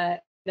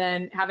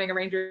 Than having a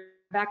ranger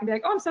back and be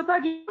like, oh, I'm so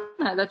glad you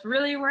did that. That's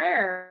really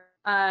rare.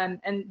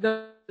 And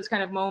those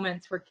kind of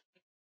moments where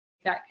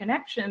that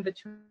connection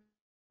between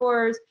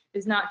yours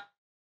is not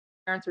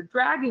parents are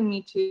dragging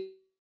me to,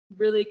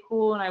 really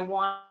cool, and I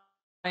want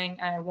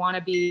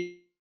to be.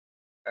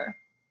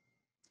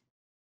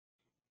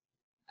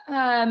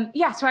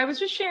 Yeah, so I was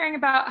just sharing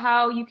about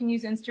how you can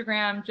use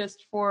Instagram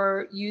just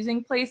for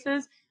using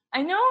places.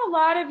 I know a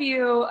lot of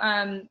you,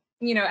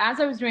 you know, as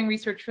I was doing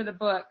research for the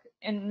book,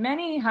 in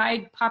many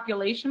high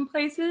population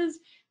places,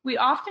 we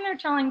often are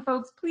telling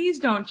folks, please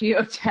don't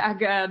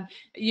geotag,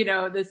 you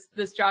know,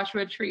 this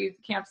Joshua Tree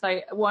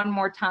campsite one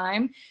more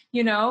time,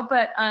 you know.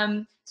 But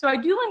so I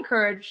do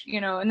encourage,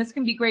 you know, and this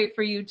can be great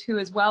for you too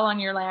as well on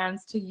your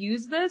lands, to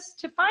use this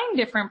to find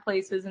different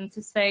places and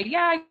to say,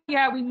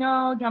 yeah, we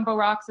know Jumbo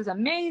Rocks is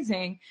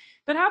amazing,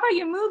 but how about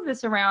you move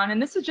this around?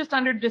 And this is just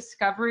under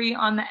discovery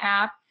on the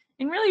app,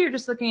 and really you're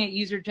just looking at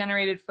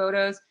user-generated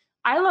photos.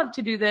 I love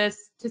to do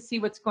this to see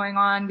what's going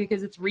on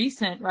because it's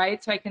recent,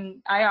 right? So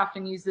I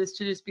often use this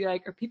to just be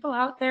like, are people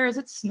out there? Is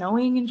it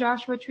snowing in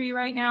Joshua Tree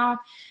right now?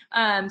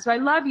 So I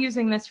love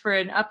using this for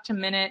an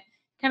up-to-minute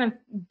kind of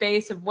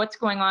base of what's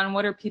going on,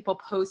 what are people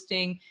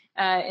posting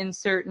in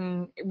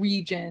certain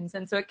regions.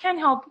 And so it can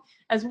help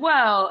as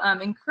well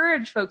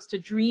encourage folks to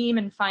dream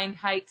and find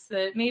hikes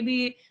that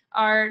maybe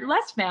are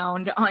less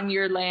found on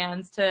your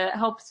lands to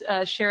help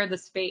share the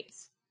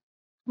space.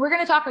 We're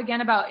going to talk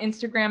again about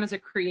Instagram as a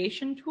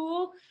creation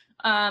tool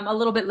a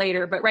little bit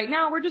later, but right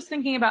now we're just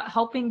thinking about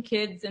helping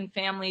kids and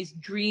families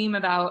dream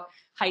about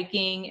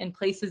hiking and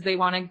places they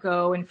want to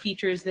go and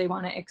features they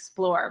want to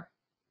explore.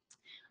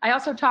 I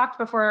also talked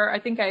before, I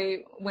think I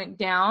went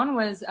down,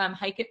 was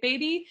Hike It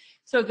Baby.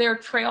 So their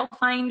Trail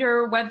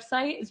Finder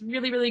website is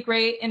really, really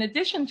great. In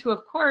addition to,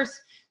 of course,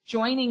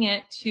 joining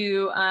it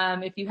to,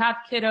 if you have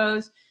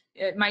kiddos,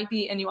 it might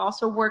be, and you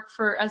also work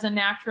as a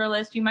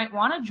naturalist, you might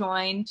want to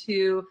join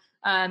to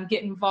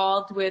get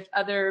involved with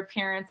other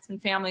parents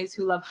and families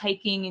who love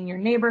hiking in your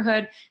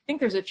neighborhood. I think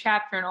there's a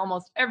chapter in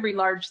almost every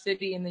large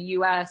city in the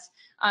US,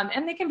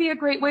 and they can be a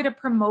great way to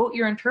promote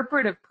your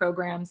interpretive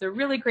programs. They're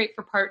really great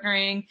for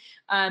partnering.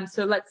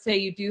 So let's say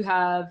you do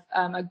have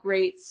a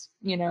great,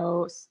 you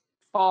know,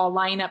 fall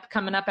lineup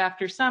coming up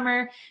after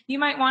summer, you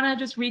might want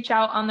to just reach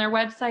out on their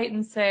website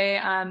and say,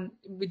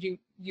 would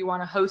you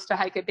want to host a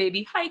Hike It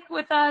Baby hike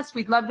with us?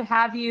 We'd love to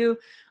have you.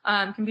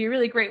 Can be a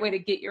really great way to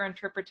get your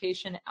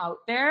interpretation out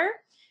there.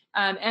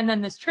 And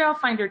then this Trail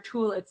Finder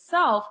tool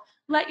itself,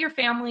 let your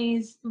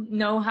families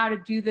know how to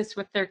do this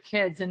with their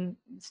kids and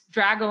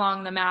drag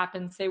along the map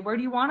and say, where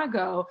do you want to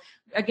go?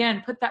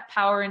 Again, put that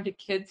power into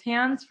kids'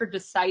 hands for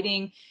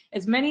deciding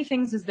as many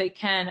things as they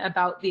can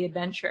about the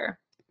adventure.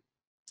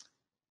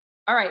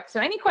 All right, so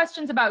any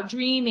questions about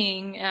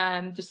dreaming,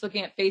 just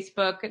looking at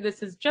Facebook,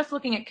 this is just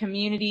looking at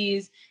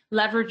communities,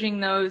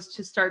 leveraging those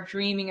to start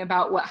dreaming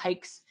about what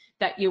hikes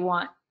that you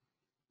want.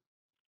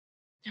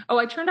 Oh,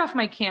 I turned off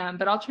my cam,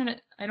 but I'll turn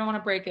it, I don't want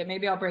to break it,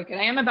 maybe I'll break it.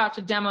 I am about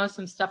to demo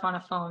some stuff on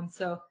a phone,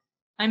 so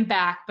I'm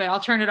back, but I'll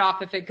turn it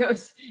off if it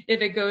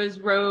goes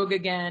rogue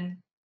again.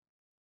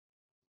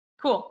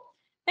 Cool.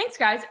 Thanks,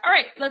 guys. All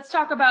right, let's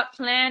talk about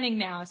planning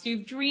now. So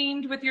you've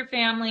dreamed with your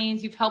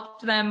families, you've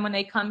helped them when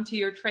they come to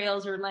your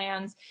trails or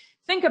lands.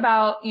 Think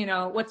about,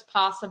 what's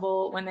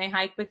possible when they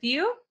hike with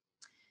you.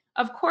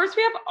 Of course,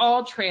 we have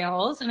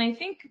AllTrails, and I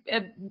think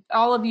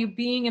all of you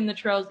being in the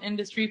trails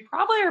industry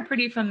probably are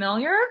pretty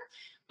familiar,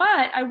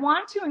 but I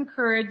want to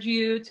encourage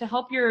you to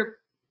help your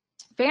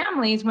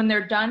families when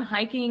they're done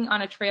hiking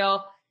on a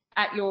trail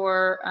at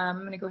your, I'm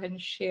going to go ahead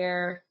and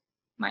share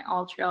my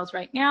AllTrails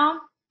right now.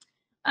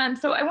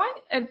 So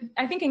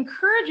I think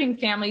encouraging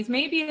families,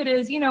 maybe it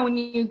is, when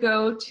you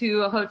go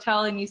to a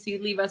hotel and you see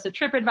leave us a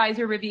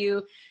TripAdvisor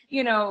review,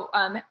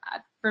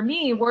 for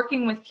me,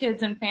 working with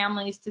kids and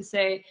families to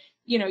say,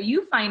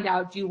 you find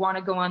out, do you want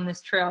to go on this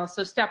trail?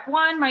 So step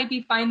one might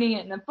be finding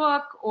it in a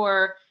book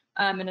or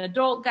an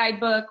adult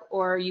guidebook,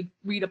 or you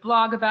read a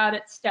blog about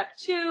it. Step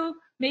two,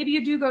 maybe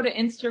you do go to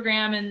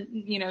Instagram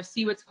and,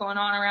 see what's going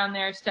on around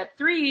there. Step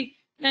three,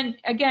 then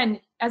again,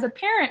 as a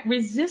parent,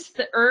 resist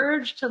the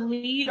urge to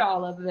lead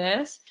all of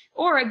this,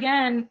 or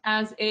again,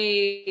 as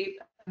a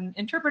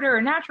interpreter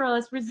or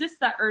naturalist, resist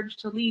that urge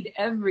to lead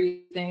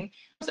everything,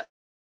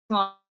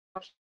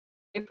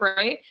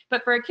 right?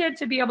 But for a kid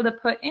to be able to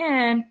put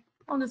in,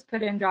 I'll just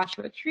put in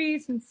Joshua Tree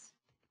since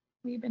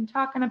we've been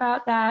talking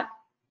about that.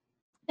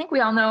 I think we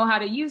all know how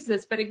to use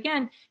this, but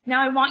again,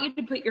 now I want you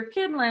to put your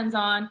kid lens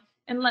on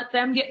and let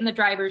them get in the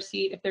driver's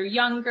seat. If they're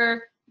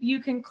younger, you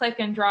can click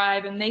and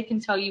drive and they can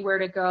tell you where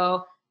to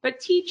go, but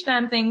teach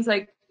them things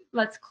like,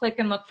 let's click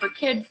and look for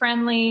kid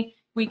friendly.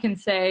 We can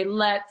say,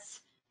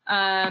 let's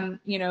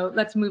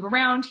move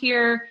around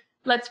here.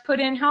 Let's put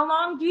in, how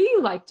long do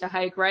you like to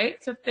hike,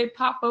 right? So if they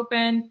pop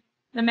open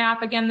the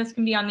map, again, this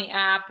can be on the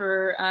app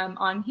or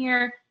on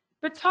here,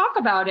 but talk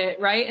about it,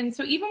 right? And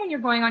so even when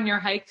you're going on your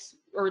hikes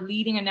or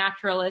leading a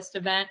naturalist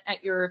event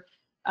at your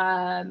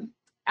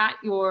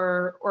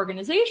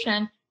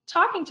organization,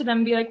 talking to them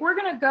and be like, we're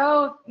going to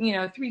go,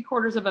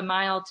 3/4 of a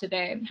mile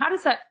today. How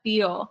does that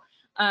feel?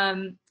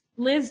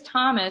 Liz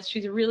Thomas,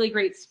 she's a really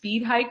great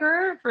speed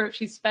hiker.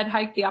 She's sped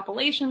hiked the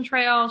Appalachian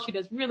Trail. She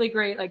does really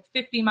great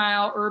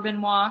 50-mile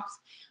urban walks.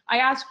 I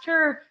asked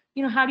her,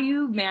 how do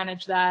you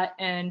manage that?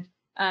 And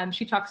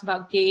she talks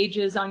about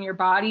gauges on your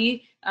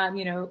body,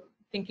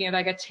 thinking of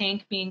like a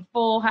tank being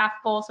full, half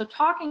full. So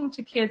talking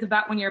to kids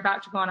about when you're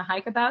about to go on a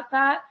hike about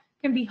that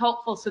can be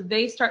helpful, so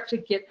they start to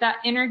get that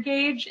inner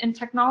gauge, and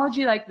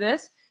technology like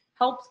this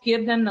helps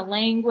give them the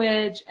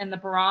language and the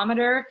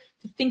barometer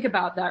to think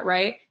about that,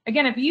 right?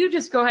 Again, if you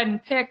just go ahead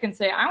and pick and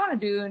say, I want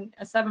to do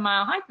a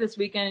 7-mile hike this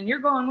weekend and you're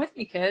going with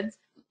me, kids,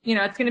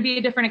 it's going to be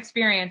a different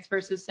experience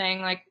versus saying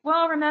like,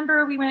 well,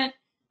 remember we went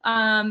to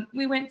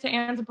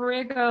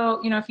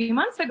Anza-Borrego, a few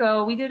months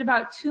ago. We did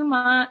about 2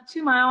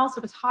 miles.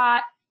 It was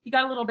hot. You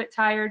got a little bit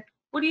tired.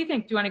 What do you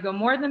think? Do you want to go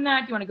more than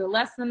that? Do you want to go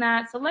less than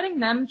that? So letting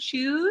them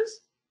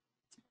choose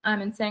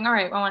and saying, all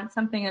right, I want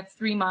something that's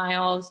 3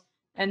 miles,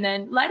 and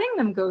then letting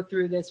them go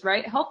through this,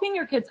 right? Helping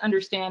your kids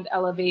understand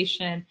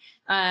elevation,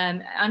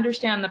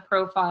 understand the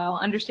profile,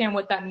 understand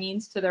what that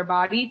means to their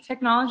body.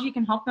 Technology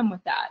can help them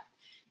with that.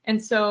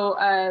 And so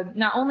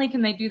not only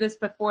can they do this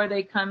before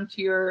they come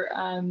to your,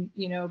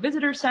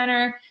 visitor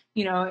center,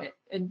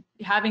 and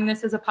having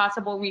this as a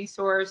possible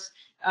resource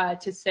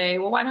to say,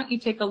 well, why don't you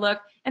take a look?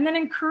 And then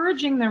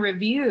encouraging the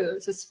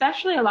reviews,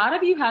 especially a lot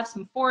of you have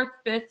some 4th,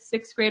 5th,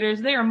 6th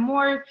graders. They are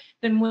more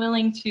than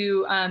willing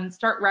to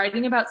start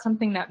writing about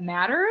something that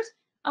matters.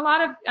 A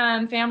lot of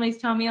families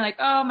tell me like,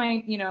 oh,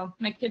 my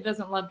kid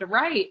doesn't love to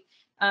write.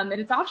 And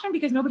it's often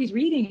because nobody's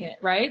reading it,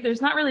 right?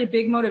 There's not really a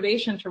big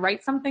motivation to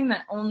write something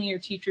that only your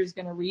teacher is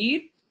going to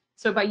read.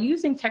 So by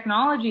using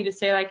technology to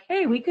say like,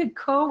 hey, we could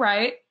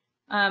co-write.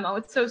 Oh,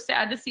 it's so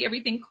sad to see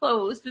everything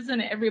closed,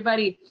 isn't it,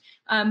 everybody?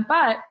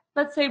 But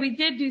let's say we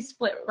did do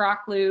Split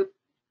Rock Loop.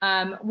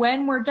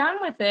 When we're done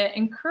with it,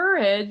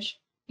 encourage,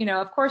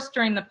 of course,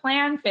 during the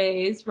plan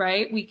phase,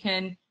 right? We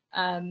can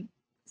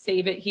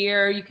save it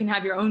here. You can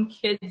have your own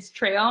kids'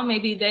 trail.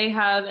 Maybe they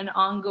have an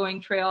ongoing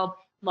trail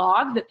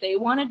log that they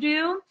want to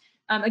do.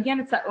 Again,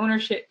 it's that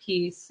ownership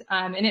piece.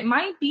 And it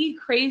might be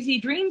crazy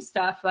dream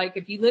stuff, like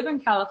if you live in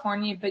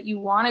California, but you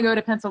want to go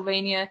to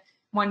Pennsylvania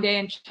one day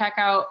and check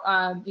out,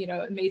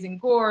 Amazing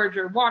Gorge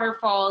or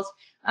waterfalls,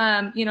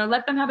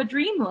 let them have a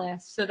dream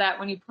list so that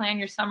when you plan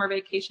your summer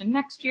vacation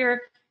next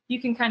year,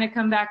 you can kind of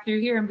come back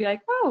through here and be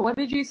like, oh, what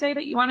did you say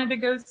that you wanted to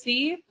go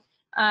see?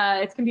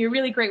 It's going to be a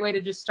really great way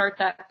to just start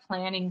that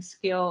planning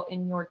skill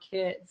in your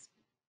kids.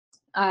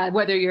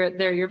 Whether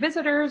they're your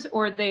visitors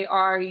or they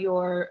are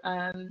your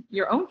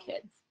own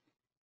kids.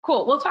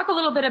 Cool. We'll talk a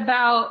little bit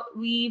about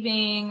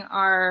leaving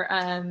our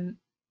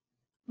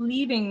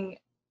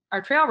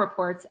trail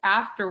reports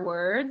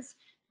afterwards.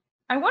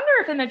 I wonder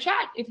if in the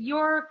chat, if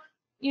you're,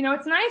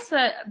 it's nice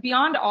that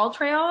beyond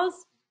AllTrails,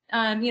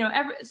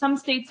 some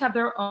states have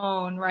their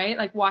own, right?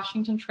 Like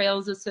Washington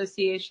Trails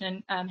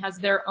Association has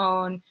their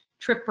own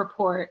trip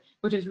report,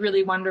 which is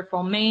really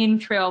wonderful. Maine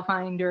Trail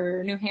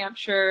Finder, New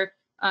Hampshire,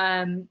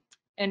 and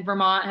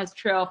Vermont has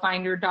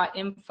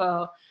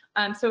trailfinder.info.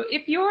 So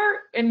if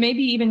and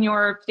maybe even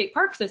your state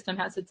park system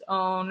has its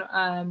own,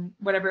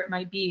 whatever it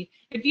might be,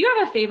 if you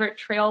have a favorite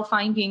trail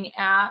finding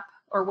app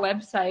or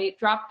website,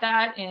 drop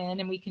that in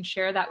and we can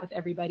share that with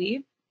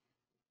everybody.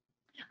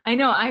 I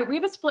know we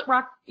have a split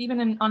rock,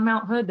 even on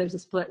Mount Hood, there's a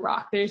split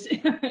rock.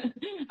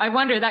 I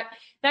wonder that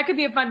could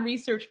be a fun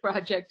research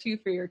project too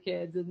for your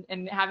kids,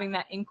 and having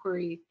that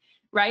inquiry,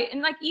 right?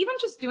 And like even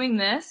just doing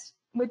this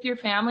with your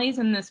families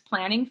in this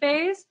planning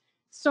phase,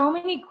 so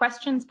many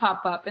questions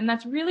pop up, and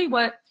that's really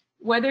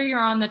whether you're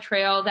on the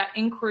trail, that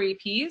inquiry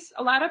piece,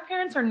 a lot of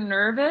parents are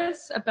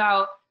nervous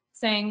about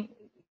saying,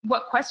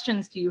 what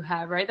questions do you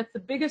have, right? That's the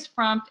biggest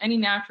prompt any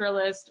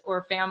naturalist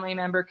or family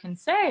member can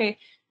say.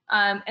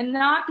 And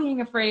not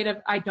being afraid of,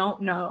 I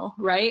don't know,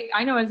 right?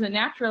 I know as a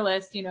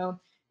naturalist,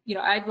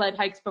 I've led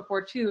hikes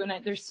before too,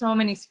 and there's so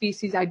many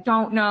species I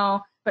don't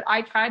know, but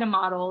I try to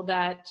model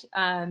that,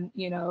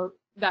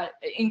 that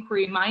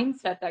inquiry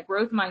mindset, that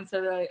growth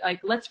mindset, like,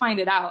 let's find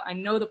it out. I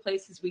know the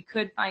places we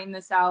could find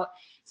this out.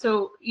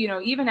 So,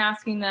 even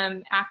asking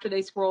them after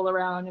they scroll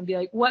around and be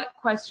like, what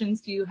questions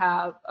do you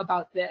have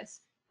about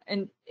this?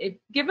 And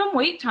give them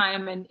wait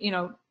time, and,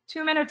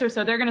 2 minutes or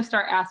so, they're going to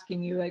start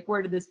asking you, like,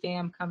 where did this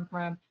dam come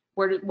from?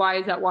 Why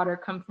does that water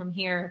come from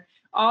here?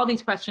 All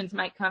these questions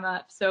might come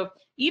up. So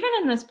even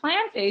in this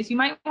plan phase, you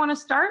might want to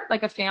start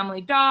like a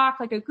family doc,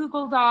 like a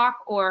Google Doc,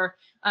 or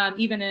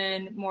even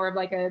in more of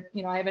like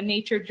I have a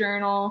nature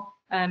journal,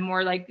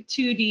 more like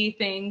 2D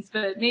things,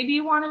 but maybe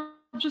you want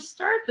to just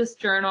start this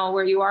journal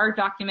where you are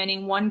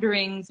documenting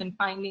wonderings and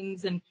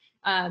findings and,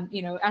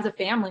 as a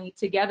family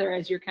together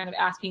as you're kind of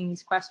asking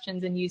these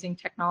questions and using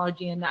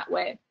technology in that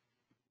way.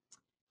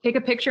 Take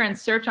a picture and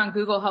search on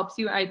Google helps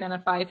you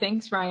identify.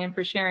 Thanks, Ryan,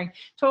 for sharing.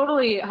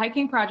 Totally,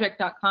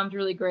 hikingproject.com is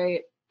really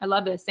great. I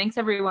love this. Thanks,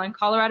 everyone.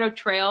 Colorado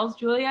Trails,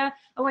 Julia.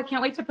 Oh, I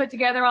can't wait to put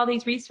together all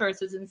these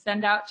resources and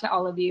send out to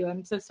all of you.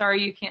 I'm so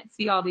sorry you can't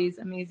see all these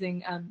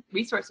amazing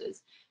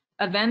resources.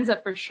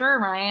 Avenza for sure,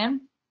 Ryan.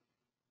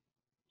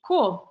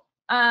 Cool.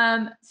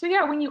 So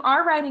yeah, when you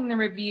are writing the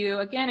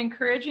review, again,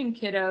 encouraging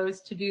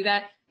kiddos to do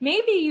that.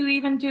 Maybe you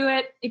even do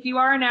it if you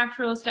are a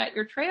naturalist at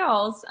your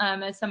trails,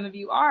 as some of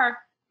you are.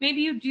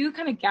 Maybe you do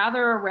kind of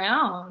gather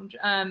around.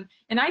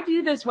 And I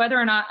do this whether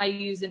or not I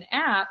use an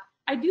app.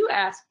 I do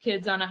ask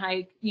kids on a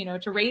hike,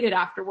 to rate it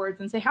afterwards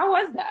and say, how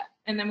was that?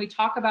 And then we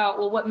talk about,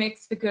 well, what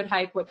makes a good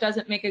hike? What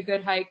doesn't make a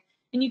good hike?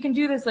 And you can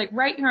do this like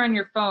right here on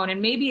your phone.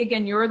 And maybe,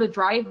 again, you're the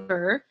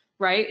driver,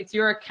 right? It's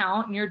your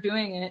account and you're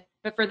doing it.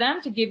 But for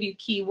them to give you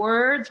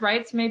keywords,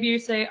 right? So maybe you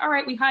say, all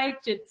right, we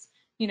hiked. It's,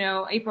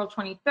 April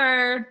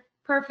 23rd.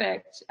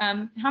 Perfect.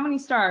 How many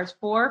stars?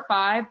 4,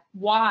 5.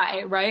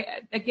 Why? Right?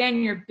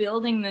 Again, you're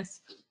building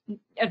this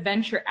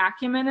adventure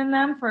acumen in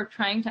them for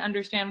trying to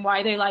understand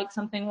why they like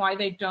something, why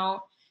they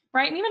don't.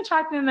 Right? And even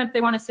talking to them if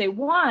they want to say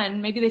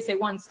 1, maybe they say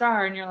 1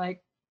 star, and you're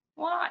like,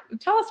 well,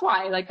 tell us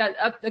why. Like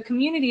that, the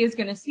community is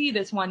going to see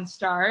this 1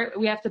 star.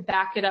 We have to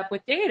back it up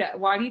with data.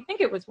 Why do you think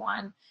it was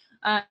 1?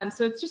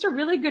 So it's just a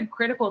really good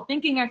critical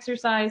thinking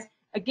exercise.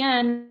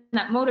 Again,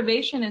 that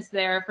motivation is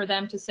there for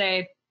them to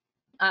say,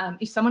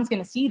 if someone's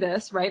going to see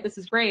this, right, this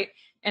is great.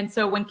 And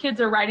so when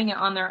kids are writing it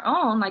on their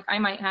own, like I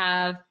might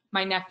have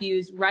my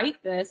nephews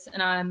write this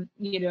and I'm,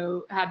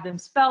 have them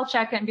spell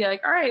check it and be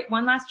like, all right,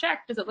 1 last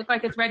check. Does it look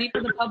like it's ready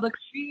for the public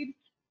read?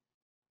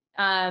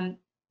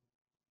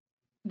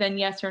 Then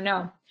yes or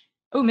no.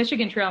 Oh,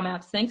 Michigan Trail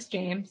Maps. Thanks,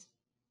 James.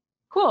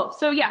 Cool.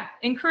 So yeah,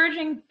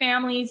 encouraging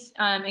families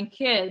and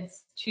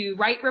kids to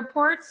write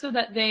reports so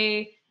that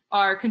they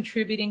are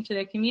contributing to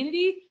the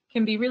community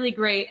can be really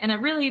great and a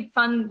really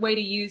fun way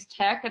to use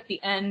tech at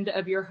the end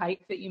of your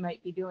hike that you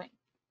might be doing.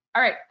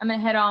 All right, I'm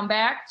gonna head on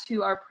back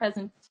to our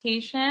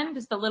presentation,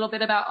 just a little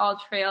bit about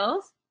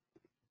AllTrails.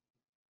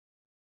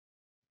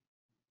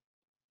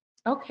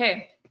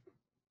 Okay.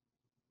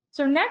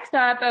 So next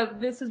up,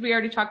 we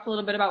already talked a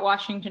little bit about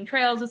Washington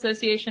Trails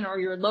Association or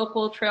your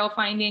local trail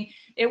finding.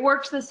 It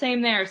works the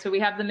same there. So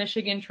we have the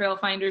Michigan Trail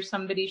Finders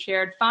somebody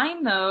shared.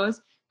 Find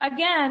those.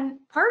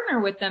 Again,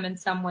 partner with them in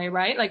some way,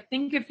 right? Like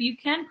think if you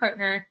can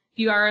partner, if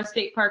you are a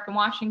state park in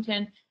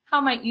Washington, how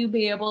might you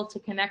be able to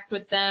connect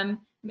with them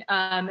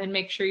and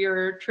make sure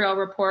your trail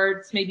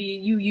reports, maybe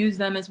you use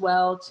them as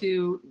well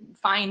to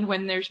find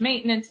when there's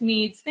maintenance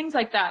needs, things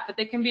like that. But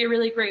they can be a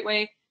really great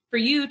way for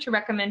you to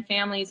recommend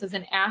families as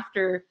an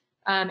after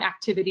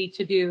activity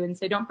to do and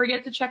say, don't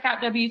forget to check out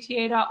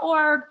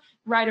WTA.org,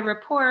 write a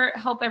report,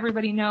 help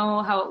everybody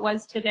know how it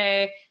was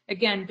today.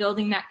 Again,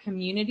 building that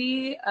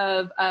community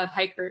of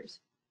hikers.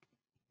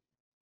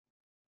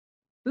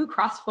 Ooh,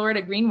 Cross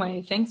Florida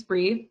Greenway. Thanks,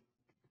 Bree.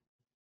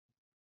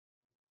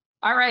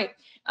 All right.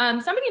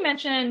 Somebody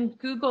mentioned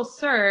Google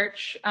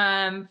search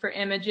for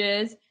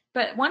images,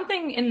 but one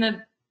thing in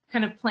the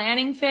kind of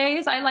planning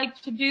phase I like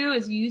to do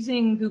is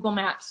using Google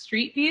Maps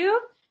Street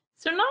View.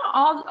 So not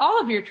all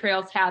of your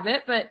trails have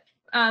it, but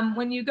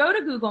when you go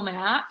to Google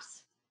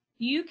Maps,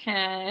 you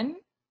can,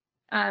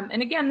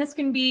 and again, this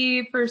can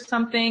be for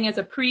something as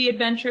a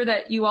pre-adventure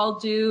that you all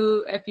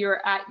do if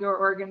you're at your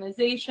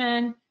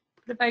organization.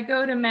 But if I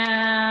go to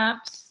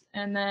Maps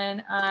and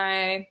then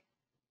I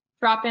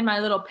drop in my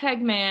little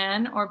peg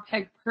man or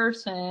peg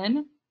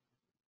person.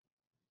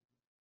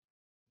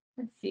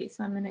 Let's see,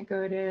 so I'm gonna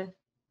go to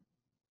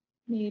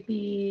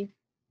maybe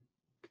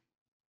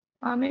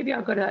I'll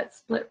go to that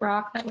Split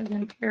Rock that was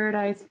in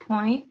Paradise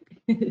Point.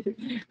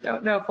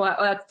 Don't know if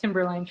that's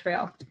Timberline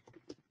Trail.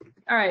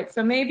 All right,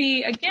 so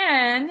maybe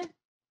again,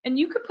 and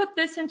you could put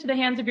this into the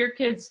hands of your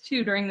kids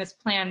too during this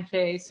plan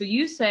phase. So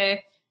you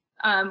say,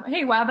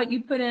 hey, wow, but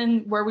you put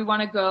in where we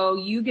want to go,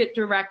 you get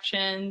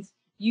directions,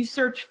 you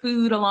search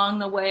food along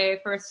the way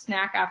for a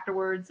snack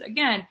afterwards.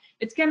 Again,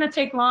 it's going to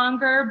take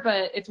longer,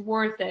 but it's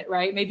worth it,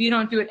 right? Maybe you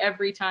don't do it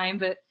every time,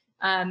 but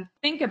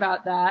think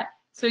about that.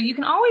 So you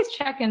can always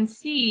check and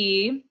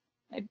see.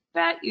 I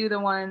bet you the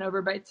one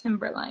over by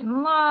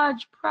Timberline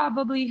Lodge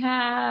probably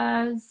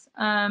has.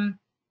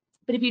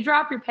 But if you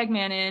drop your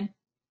Pegman in,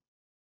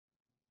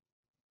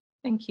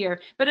 think here,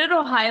 but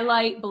it'll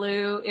highlight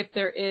blue if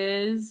there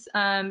is,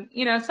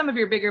 you know, some of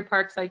your bigger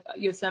parks like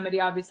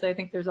Yosemite, obviously, I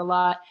think there's a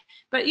lot,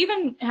 but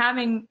even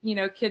having, you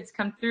know, kids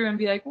come through and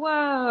be like,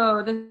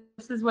 whoa,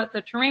 this is what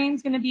the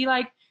terrain's going to be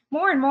like.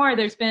 More and more,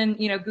 there's been,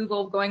 you know,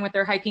 Google going with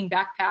their hiking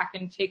backpack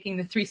and taking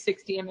the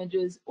 360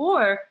 images,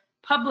 or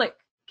public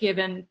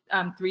given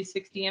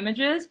 360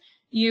 images.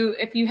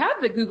 If you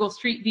have the Google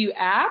Street View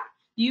app,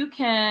 you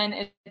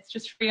can, it's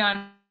just free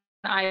on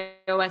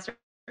iOS,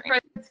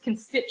 can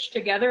stitch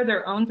together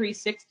their own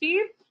 360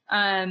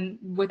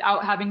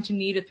 without having to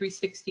need a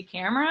 360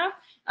 camera.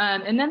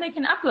 And then they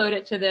can upload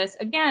it to this.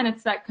 Again,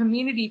 it's that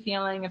community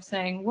feeling of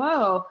saying,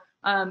 whoa,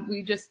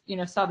 we just, you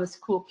know, saw this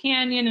cool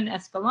canyon in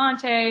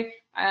Escalante.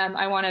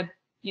 I want to,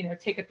 you know,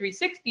 take a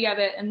 360 of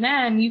it. And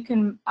then you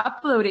can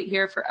upload it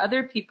here for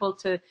other people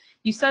to,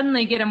 you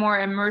suddenly get a more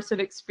immersive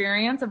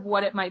experience of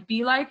what it might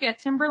be like at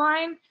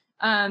Timberline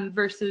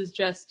versus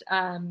just,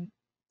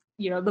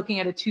 you know, looking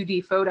at a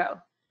 2D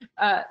photo.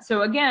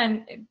 So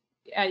again,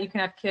 you can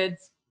have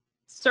kids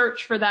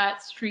search for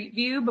that street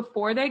view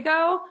before they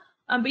go,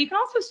 but you can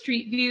also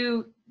street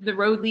view the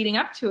road leading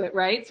up to it,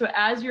 right? So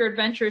as your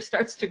adventure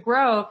starts to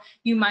grow,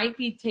 you might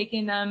be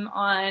taking them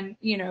on,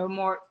 you know,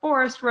 more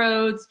forest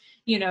roads,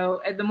 you know,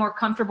 the more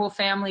comfortable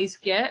families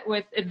get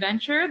with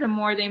adventure, the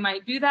more they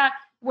might do that,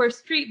 where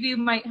Street View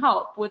might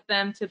help with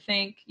them to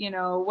think, you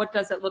know, what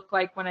does it look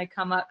like when I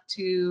come up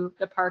to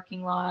the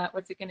parking lot?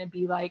 What's it going to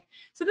be like?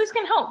 So this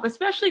can help,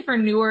 especially for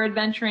newer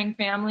adventuring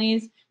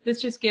families.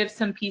 This just gives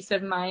some peace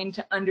of mind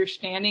to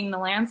understanding the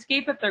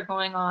landscape if they're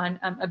going on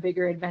a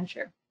bigger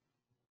adventure.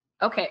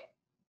 Okay,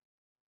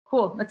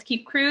 cool. Let's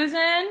keep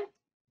cruising.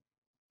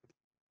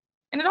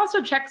 And it also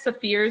checks the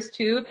fears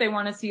too, if they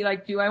want to see,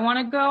 like, do I want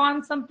to go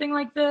on something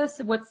like this?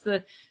 What's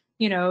the,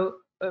 you know,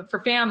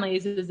 for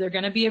families, is there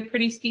going to be a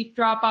pretty steep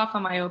drop off?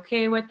 Am I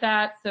okay with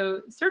that?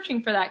 So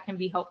searching for that can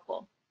be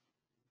helpful.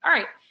 All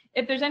right,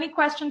 if there's any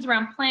questions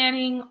around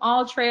planning,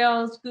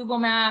 AllTrails, Google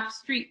Maps,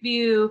 Street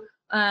View,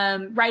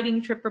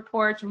 writing trip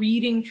reports,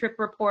 reading trip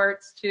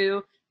reports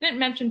too. Didn't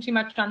mention too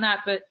much on that,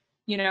 but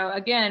you know,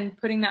 again,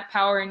 putting that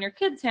power in your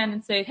kid's hand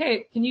and say,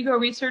 hey, can you go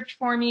research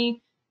for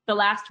me the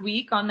last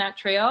week on that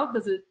trail?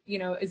 Does it, you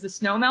know, is the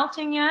snow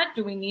melting yet?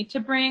 Do we need to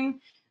bring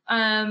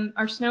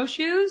our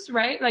snowshoes,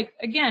 right? Like,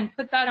 again,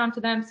 put that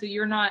onto them so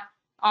you're not,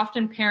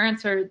 often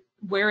parents are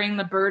wearing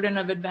the burden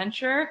of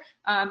adventure,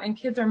 and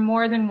kids are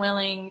more than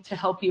willing to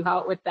help you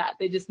out with that.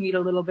 They just need a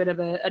little bit of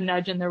a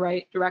nudge in the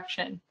right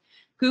direction.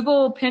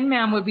 Google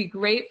PinMan would be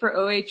great for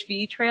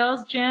OHV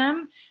trails,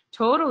 Jim.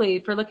 Totally,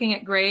 for looking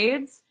at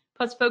grades.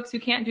 Plus, folks who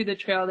can't do the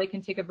trail, they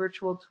can take a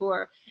virtual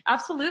tour.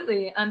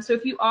 Absolutely. So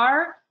if you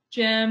are,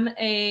 Jim,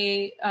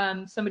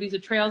 somebody who's a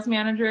trails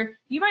manager,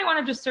 you might want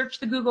to just search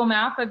the Google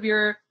map of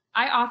your,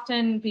 I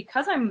often,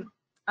 because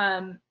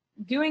I'm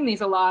doing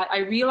these a lot, I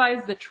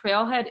realize the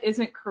trailhead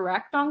isn't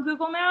correct on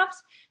Google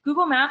Maps.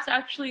 Google Maps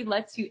actually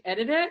lets you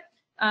edit it,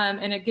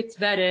 and it gets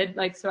vetted.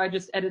 Like, so I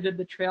just edited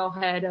the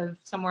trailhead of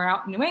somewhere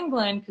out in New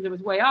England because it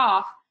was way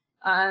off.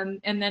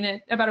 And then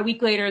about a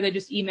week later, they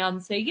just emailed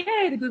and say,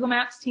 yay, the Google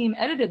Maps team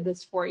edited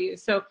this for you.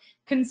 So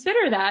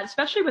consider that,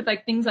 especially with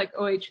like things like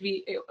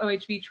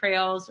OHV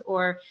trails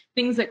or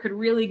things that could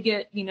really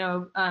get, you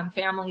know,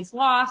 families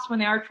lost when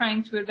they are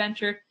trying to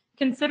adventure.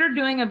 Consider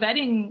doing a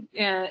vetting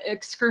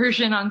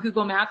excursion on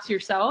Google Maps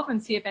yourself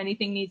and see if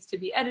anything needs to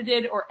be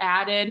edited or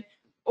added,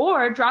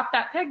 or drop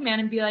that Pegman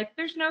and be like,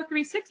 there's no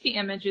 360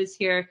 images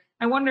here.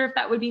 I wonder if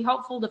that would be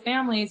helpful to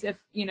families if,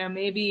 you know,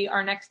 maybe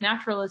our next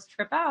naturalist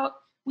trip out,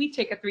 we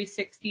take a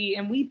 360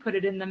 and we put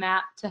it in the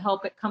map to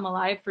help it come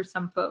alive for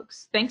some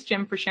folks. Thanks,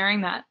 Jim, for sharing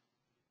that.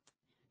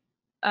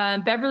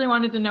 Beverly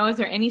wanted to know, is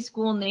there any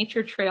school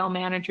nature trail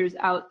managers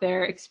out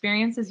there,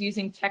 experiences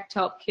using tech to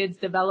help kids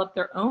develop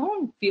their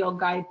own field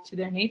guide to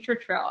their nature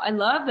trail? I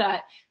love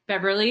that,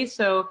 Beverly.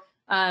 So,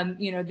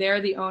 you know,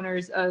 they're the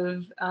owners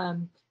of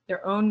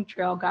their own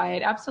trail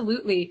guide.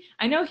 Absolutely.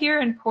 I know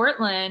here in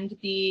Portland,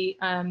 the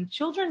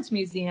Children's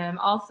Museum,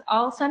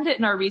 I'll send it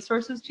in our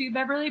resources to you,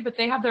 Beverly, but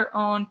they have their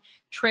own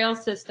trail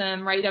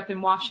system right up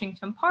in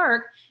Washington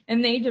Park,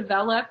 and they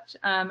developed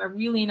a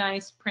really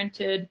nice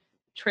printed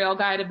trail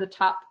guide of the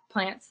top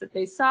plants that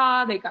they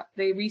saw.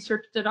 They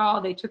researched it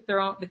all. They took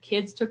the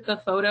kids took the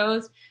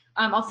photos.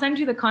 I'll send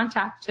you the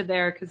contact to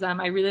there because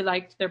I really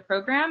liked their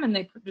program, and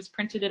they just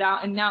printed it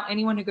out. And now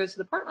anyone who goes to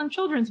the Portland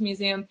Children's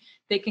Museum,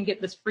 they can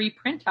get this free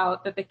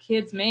printout that the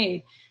kids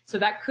made. So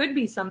that could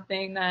be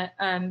something that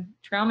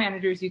trail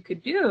managers you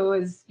could do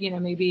is,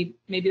 maybe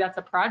that's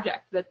a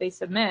project that they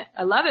submit.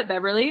 I love it,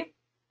 Beverly.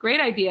 Great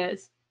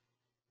ideas.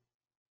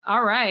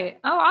 All right.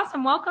 Oh,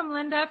 awesome. Welcome,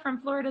 Linda from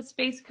Florida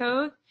Space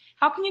Code.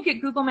 How can you get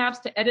Google Maps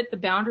to edit the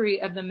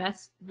boundary of the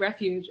mess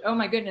refuge? Oh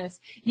my goodness.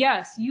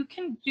 Yes, you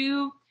can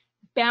do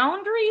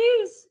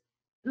boundaries.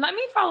 Let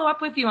me follow up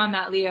with you on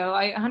that, Leo.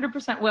 I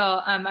 100%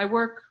 will. I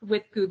work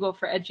with Google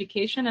for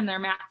education and their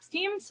maps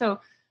team, so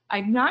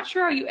I'm not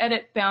sure how you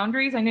edit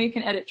boundaries. I know you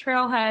can edit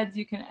trailheads,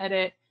 you can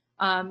edit,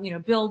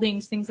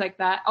 buildings, things like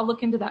that. I'll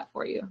look into that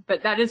for you,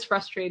 but that is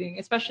frustrating,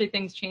 especially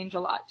things change a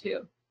lot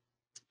too.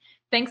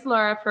 Thanks,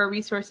 Laura, for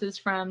resources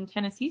from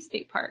Tennessee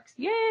State Parks.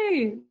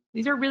 Yay!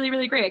 These are really,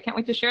 really great. I can't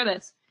wait to share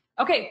this.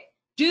 Okay,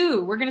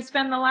 we're going to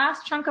spend the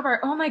last chunk of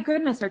oh my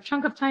goodness, our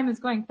chunk of time is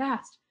going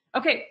fast.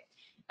 Okay,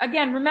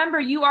 again, remember,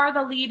 you are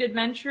the lead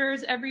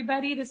adventurers,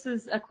 everybody. This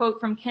is a quote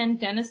from Ken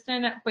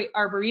Deniston at Hoyt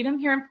Arboretum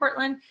here in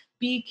Portland.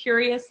 Be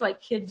curious like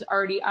kids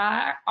already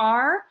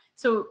are.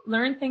 So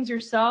learn things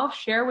yourself,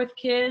 share with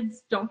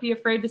kids. Don't be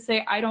afraid to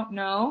say, I don't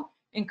know.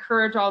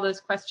 Encourage all those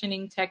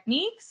questioning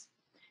techniques.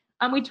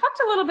 We talked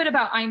a little bit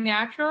about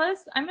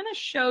iNaturalist. I'm going to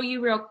show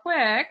you real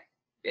quick,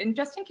 and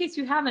just in case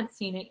you haven't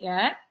seen it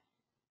yet,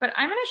 but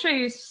I'm going to show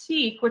you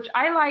Seek, which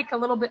I like a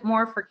little bit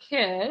more for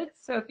kids.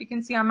 So if you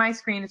can see on my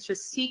screen, it's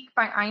just Seek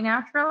by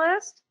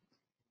iNaturalist.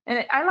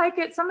 And I like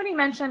it. Somebody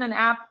mentioned an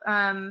app,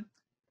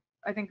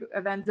 I think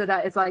Avenza,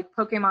 that is like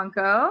Pokemon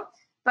Go.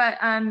 But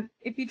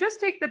if you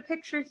just take the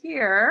picture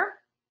here,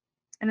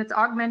 and it's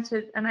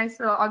augmented, a nice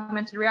little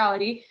augmented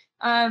reality,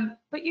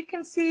 but you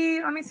can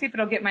see, let me see if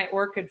it'll get my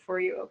orchid for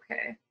you,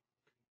 okay.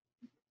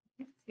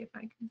 Let's see if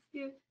I can see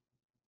it.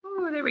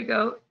 Oh, there we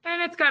go.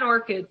 And it's got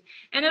orchids.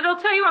 And it'll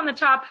tell you on the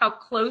top how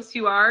close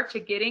you are to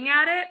getting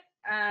at it.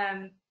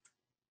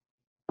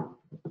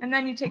 And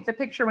then you take the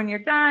picture when you're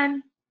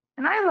done.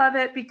 And I love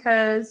it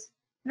because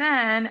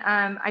then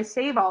I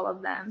save all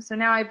of them. So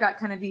now I've got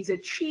kind of these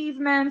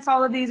achievements.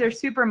 All of these are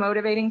super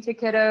motivating to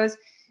kiddos.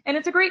 And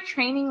it's a great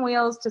training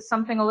wheels to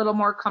something a little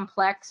more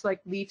complex like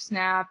Leaf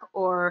Snap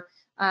or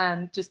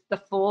just the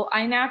full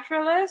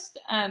iNaturalist.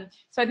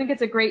 So I think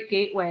it's a great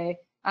gateway.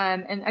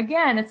 And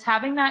again, it's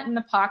having that in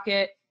the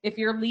pocket. If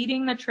you're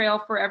leading the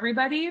trail for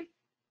everybody,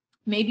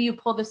 maybe you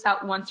pull this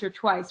out once or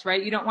twice,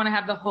 right? You don't want to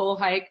have the whole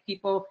hike,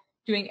 people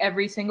doing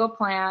every single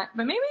plant,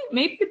 but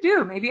maybe you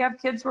do. Maybe you have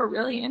kids who are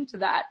really into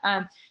that.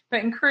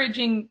 But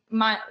encouraging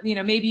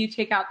maybe you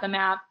take out the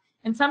map.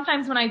 And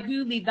sometimes when I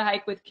do lead the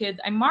hike with kids,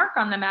 I mark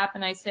on the map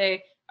and I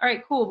say, all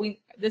right, cool,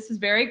 this is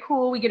very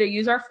cool. We get to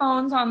use our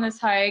phones on this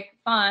hike,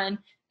 fun.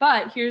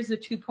 But here's the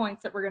 2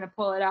 points that we're going to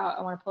pull it out.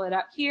 I want to pull it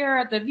out here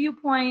at the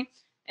viewpoint.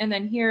 And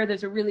then here,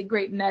 there's a really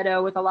great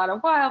meadow with a lot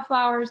of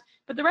wildflowers.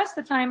 But the rest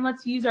of the time,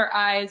 let's use our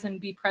eyes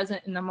and be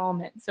present in the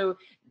moment. So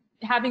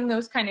having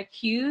those kind of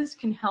cues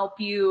can help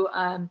you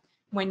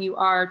when you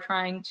are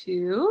trying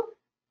to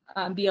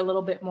be a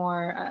little bit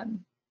more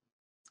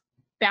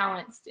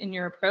balanced in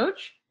your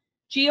approach.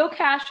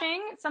 Geocaching,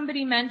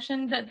 somebody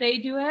mentioned that they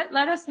do it.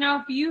 Let us know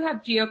if you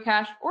have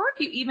geocached or if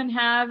you even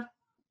have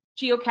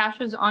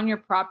geocaches on your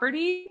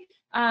property.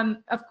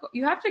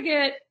 You have to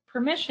get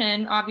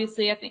permission,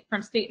 obviously, I think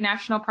from state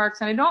national parks,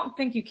 and I don't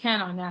think you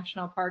can on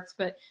national parks,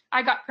 but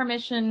I got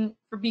permission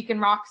for Beacon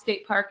Rock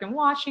State Park in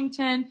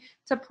Washington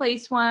to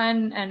place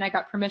one, and I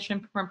got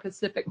permission from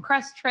Pacific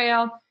Crest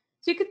Trail.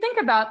 So you could think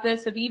about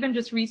this of even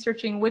just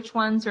researching which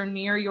ones are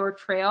near your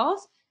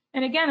trails.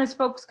 And again, as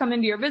folks come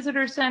into your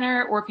visitor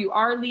center, or if you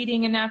are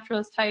leading a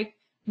naturalist hike,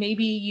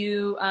 maybe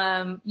you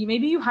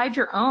hide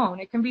your own.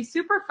 It can be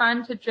super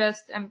fun to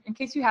just, in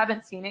case you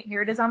haven't seen it,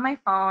 here it is on my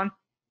phone.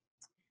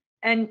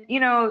 And,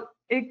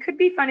 it could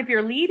be fun if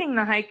you're leading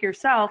the hike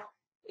yourself.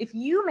 If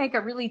you make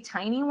a really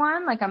tiny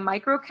one, like a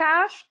micro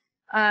cache,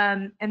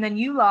 and then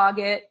you log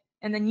it,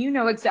 and then you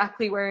know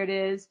exactly where it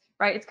is,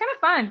 right? It's kind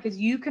of fun because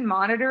you can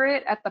monitor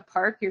it at the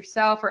park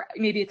yourself, or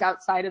maybe it's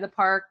outside of the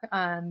park,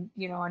 on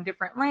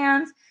different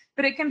lands.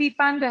 But it can be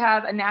fun to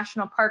have a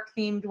national park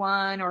themed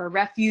one or a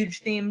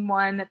refuge themed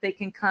one that they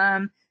can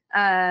come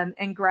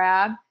and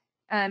grab.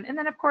 And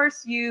then, of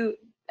course,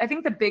 I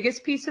think the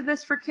biggest piece of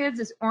this for kids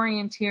is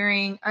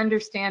orienteering,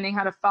 understanding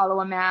how to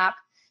follow a map,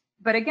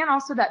 but again,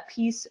 also that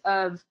piece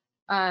of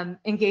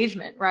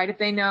engagement, right? If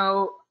they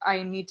know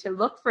I need to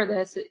look for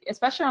this,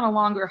 especially on a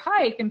longer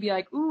hike, and be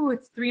like, ooh,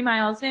 it's 3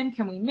 miles in,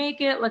 can we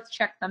make it? Let's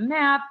check the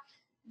map.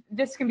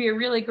 This can be a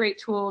really great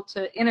tool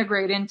to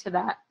integrate into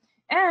that.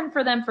 And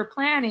for them for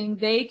planning,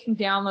 they can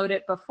download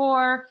it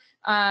before,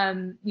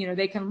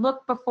 they can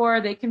look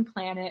before, they can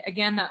plan it.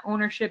 Again, that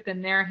ownership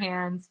in their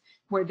hands,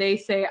 where they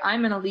say, I'm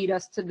going to lead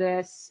us to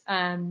this,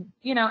 and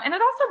it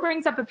also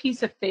brings up a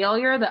piece of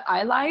failure that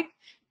I like.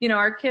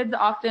 Our kids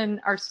often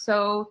are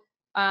so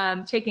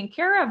taken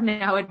care of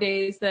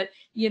nowadays, that,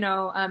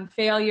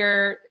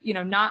 failure,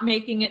 not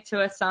making it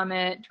to a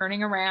summit,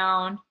 turning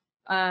around,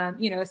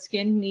 a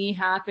skinned knee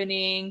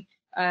happening,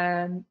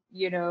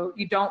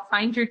 you don't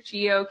find your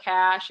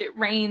geocache, it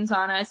rains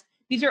on us.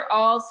 These are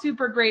all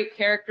super great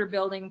character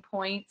building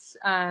points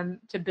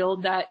to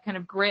build that kind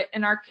of grit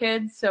in our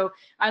kids. So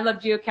I love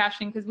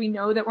geocaching because we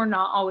know that we're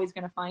not always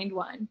going to find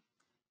one.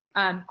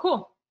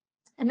 Cool.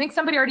 I think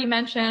somebody already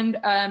mentioned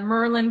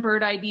Merlin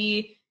Bird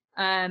ID.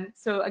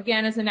 So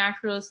again, as a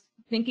naturalist,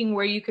 thinking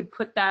where you could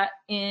put that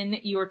in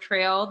your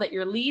trail that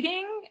you're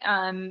leading.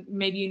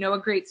 Maybe you know a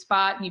great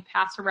spot and you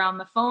pass around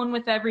the phone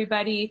with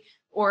everybody,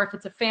 or if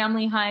it's a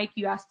family hike,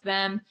 you ask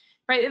them.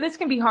 Right, this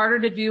can be harder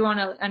to do on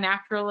a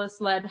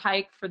naturalist-led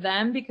hike for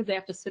them because they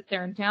have to sit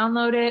there and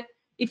download it.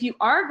 If you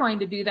are going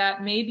to do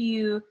that, maybe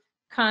you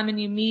come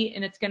and you meet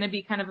and it's going to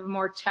be kind of a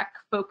more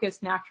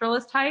tech-focused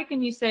naturalist hike,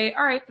 and you say,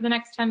 all right, for the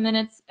next 10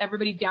 minutes,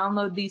 everybody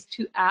download these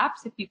 2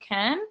 apps if you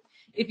can.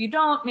 If you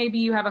don't, maybe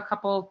you have a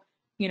couple,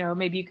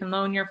 maybe you can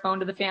loan your phone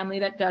to the family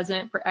that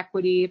doesn't for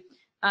equity.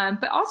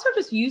 But also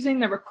just using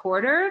the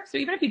recorder. So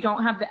even if you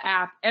don't have the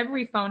app,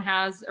 every phone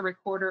has a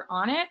recorder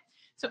on it.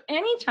 So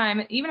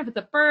anytime, even if it's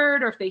a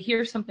bird or if they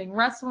hear something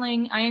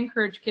rustling, I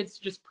encourage kids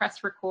to just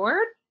press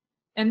record.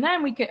 And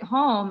then we get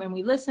home and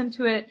we listen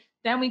to it.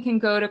 Then we can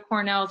go to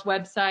Cornell's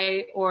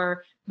website,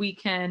 or we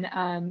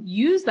can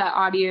use that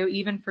audio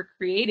even for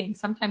creating.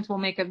 Sometimes we'll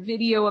make a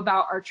video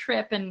about our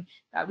trip and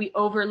we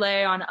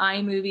overlay on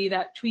iMovie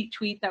that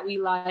tweet that we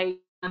like.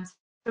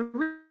 So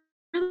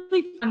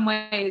really fun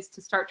ways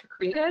to start to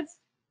create kids.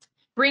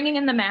 Bringing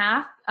in the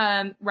math,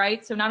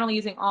 right? So not only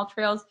using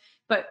AllTrails,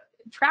 but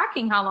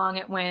tracking how long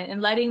it went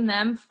and letting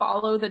them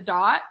follow the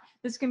dot.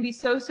 This can be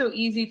so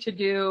easy to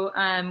do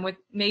with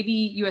maybe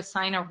you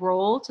assign a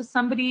role to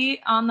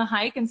somebody on the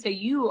hike and say,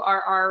 you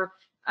are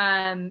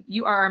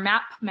our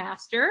map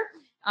master.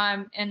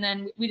 And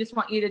then we just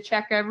want you to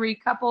check every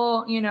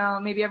couple,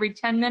 maybe every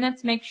 10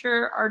 minutes, make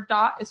sure our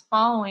dot is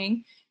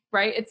following,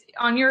 right? It's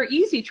on your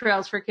easy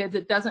trails for kids.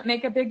 It doesn't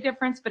make a big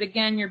difference, but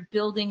again, you're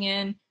building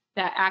in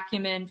that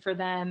acumen for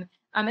them.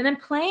 And then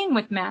playing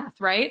with math,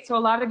 right? So a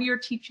lot of you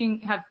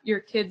have your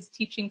kids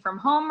teaching from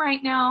home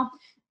right now.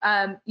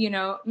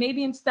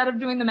 Maybe instead of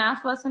doing the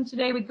math lesson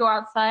today, we go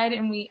outside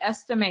and we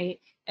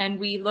estimate and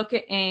we look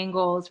at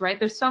angles, right?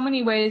 There's so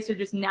many ways to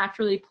just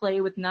naturally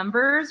play with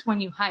numbers when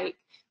you hike,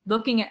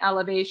 looking at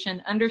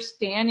elevation,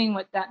 understanding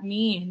what that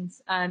means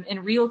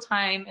in real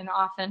time and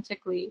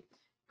authentically,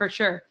 for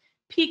sure.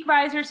 Peak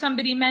visor,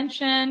 somebody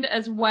mentioned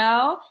as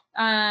well.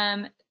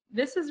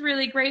 This is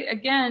really great.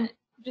 Again,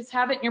 just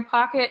have it in your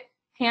pocket,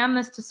 hand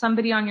this to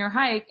somebody on your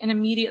hike, and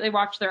immediately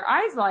watch their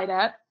eyes light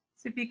up.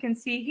 So if you can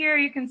see here,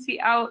 you can see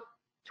out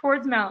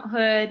towards Mount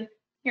Hood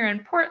here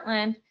in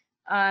Portland,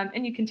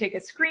 and you can take a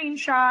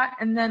screenshot,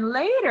 and then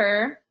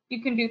later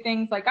you can do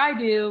things like I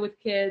do with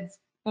kids.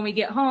 When we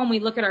get home, we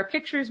look at our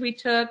pictures we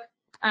took,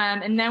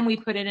 and then we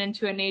put it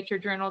into a nature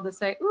journal to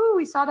say, ooh,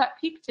 we saw that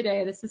peak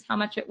today. This is how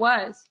much it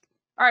was.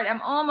 All right,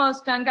 I'm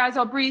almost done, guys.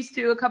 I'll breeze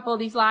through a couple of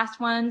these last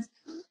ones.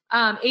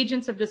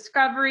 Agents of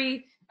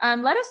discovery.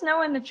 Let us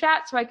know in the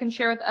chat so I can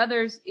share with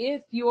others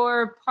if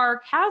your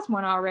park has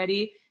one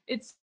already.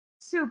 It's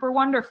super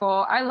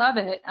wonderful. I love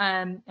it.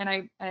 And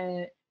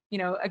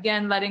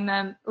again,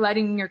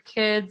 letting your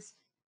kids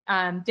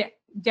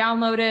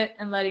download it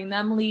and letting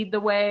them lead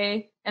the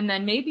way. And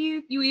then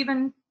maybe you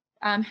even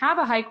have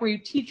a hike where you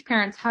teach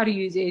parents how to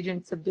use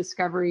agents of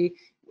discovery.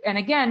 And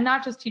again,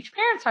 not just teach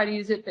parents how to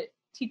use it, but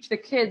teach the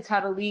kids how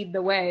to lead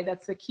the way.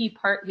 That's the key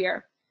part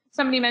here.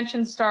 Somebody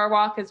mentioned Star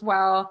Walk as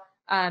well.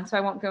 So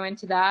I won't go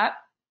into that.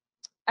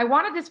 I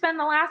wanted to spend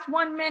the last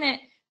 1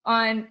 minute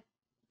on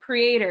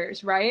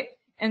creators, right?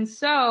 And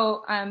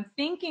so I'm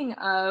thinking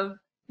of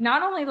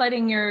not only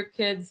letting your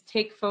kids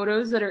take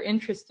photos that are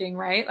interesting,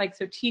 right? Like,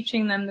 so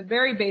teaching them the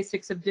very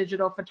basics of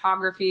digital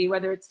photography,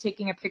 whether it's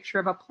taking a picture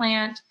of a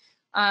plant,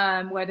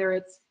 whether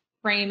it's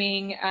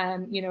framing,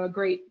 a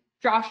great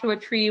Joshua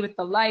tree with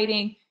the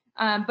lighting,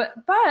 but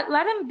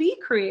let them be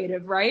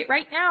creative, right?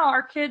 Right now,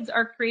 our kids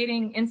are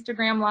creating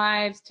Instagram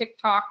lives,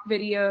 TikTok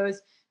videos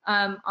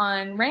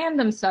on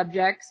random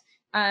subjects,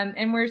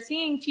 and we're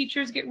seeing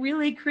teachers get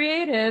really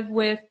creative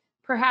with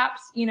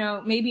perhaps,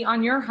 maybe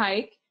on your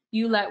hike,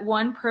 you let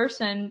one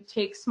person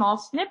take small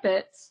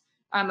snippets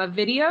of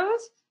videos,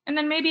 and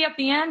then maybe at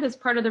the end, as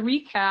part of the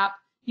recap,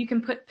 you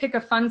can pick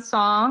a fun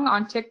song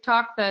on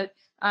TikTok that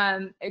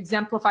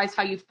exemplifies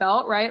how you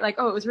felt, right? Like,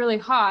 oh, it was really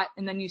hot,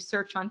 and then you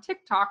search on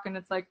TikTok and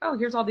it's like, oh,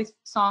 here's all these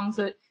songs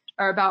that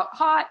are about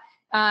hot,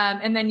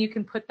 and then you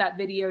can put that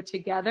video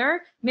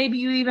together. Maybe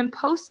you even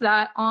post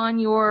that on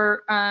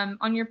your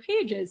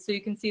pages, so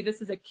you can see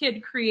this is a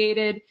kid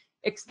created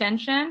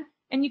extension,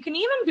 and you can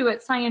even do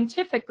it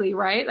scientifically,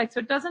 right? Like, so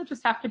it doesn't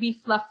just have to be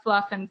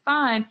fluff and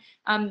fun.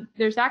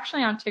 There's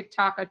actually on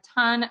TikTok a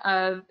ton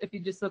of, if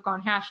you just look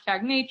on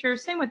 #nature,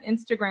 same with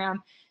Instagram,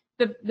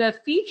 the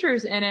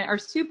features in it are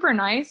super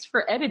nice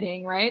for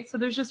editing, right? So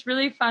there's just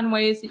really fun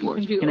ways that you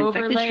can do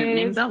overlays.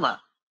 Named Bella.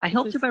 I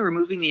helped her by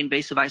removing the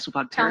invasive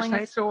isopod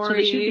parasites so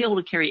that she'd be able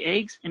to carry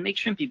eggs and make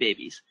shrimpy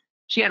babies.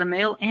 She had a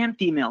male and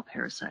female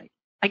parasite.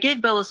 I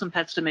gave Bella some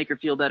pets to make her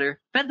feel better,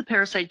 fed the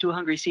parasite to a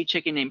hungry sea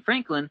chicken named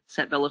Franklin,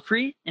 set Bella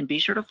free, and be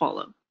sure to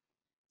follow.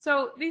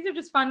 So these are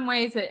just fun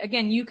ways that,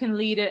 again, you can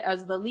lead it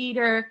as the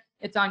leader.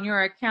 It's on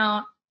your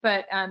account,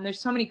 but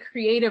there's so many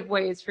creative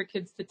ways for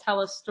kids to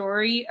tell a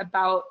story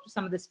about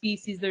some of the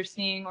species they're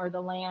seeing or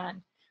the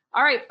land.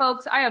 All right,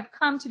 folks, I have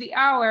come to the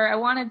hour. I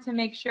wanted to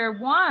make sure,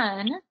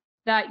 one,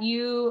 that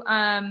you,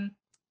 my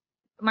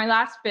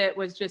last bit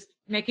was just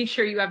making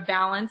sure you have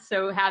balance.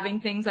 So having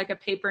things like a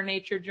paper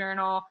nature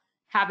journal,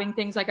 having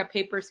things like a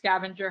paper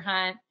scavenger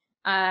hunt,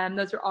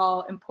 those are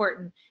all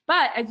important.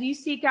 But as you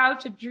seek out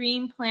to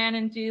dream, plan,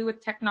 and do with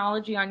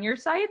technology on your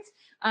sites,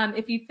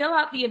 if you fill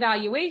out the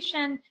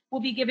evaluation,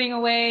 we'll be giving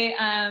away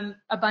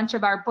a bunch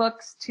of our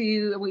books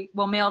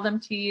we'll mail them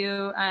to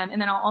you.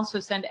 And then I'll also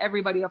send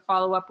everybody a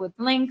follow-up with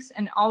links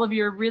and all of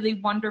your really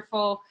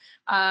wonderful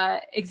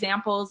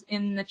examples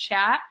in the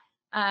chat.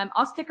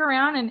 I'll stick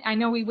around, and I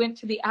know we went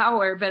to the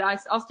hour, but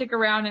I'll stick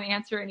around and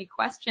answer any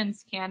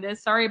questions,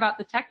 Candace. Sorry about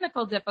the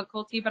technical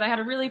difficulty, but I had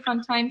a really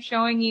fun time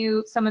showing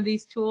you some of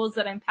these tools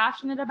that I'm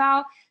passionate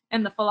about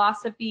and the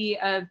philosophy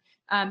of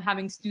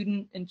having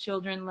student and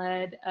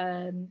children-led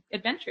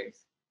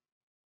adventures.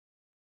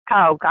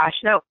 Oh gosh,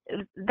 no,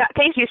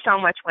 thank you so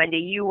much, Wendy.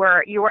 You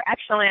were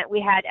excellent.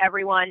 We had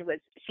everyone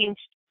seemed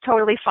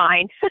totally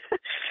fine.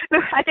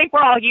 I think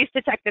we're all used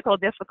to technical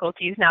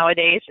difficulties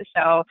nowadays,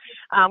 so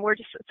we're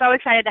just so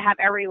excited to have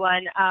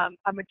everyone,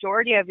 a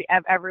majority of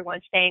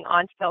everyone staying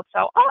on still.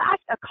 So I'll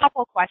ask a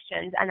couple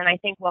questions, and then I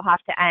think we'll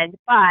have to end.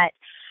 But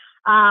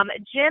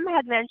Jim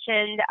had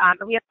mentioned, and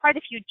we have quite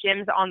a few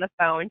Jims on the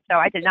phone, so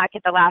I did not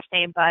get the last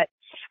name, but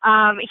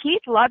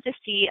he'd love to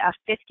see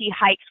 50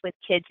 hikes with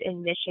kids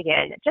in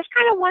Michigan. Just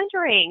kind of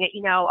wondering,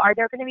 are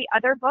there going to be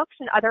other books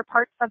in other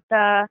parts of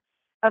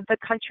the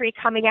country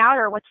coming out,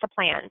 or what's the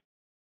plan?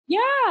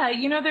 Yeah,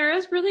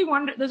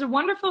 there's a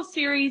wonderful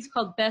series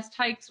called Best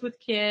Hikes with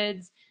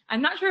Kids.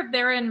 I'm not sure if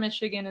they're in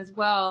Michigan as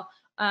well,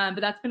 but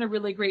that's been a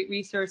really great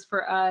resource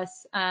for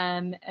us.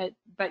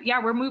 But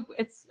yeah,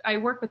 I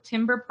work with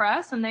Timber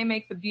Press, and they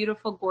make the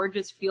beautiful,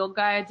 gorgeous field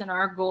guides, and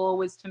our goal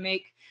was to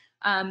make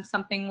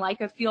something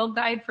like a field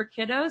guide for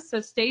kiddos.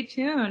 So stay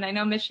tuned. I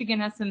know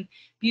Michigan has some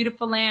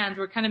beautiful lands.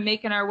 We're kind of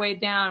making our way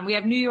down. We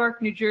have New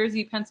York, New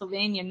Jersey,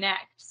 Pennsylvania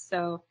next.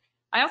 So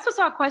I also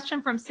saw a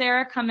question from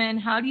Sarah come in.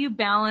 How do you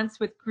balance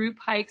with group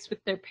hikes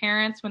with their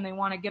parents when they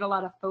want to get a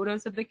lot of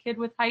photos of the kid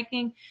with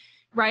hiking?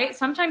 Right?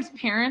 Sometimes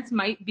parents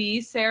might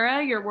be,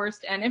 Sarah, your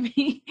worst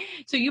enemy.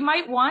 So you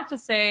might want to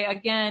say,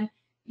 again,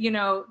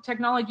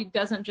 technology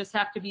doesn't just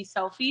have to be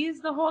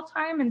selfies the whole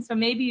time. And so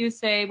maybe you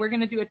say, we're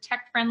going to do a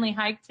tech-friendly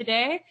hike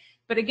today.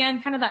 But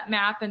again, kind of that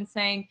map and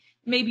saying,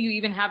 maybe you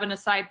even have an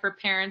aside for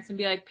parents and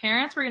be like,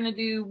 parents, we're going to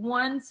do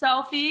one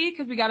selfie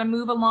because we got to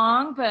move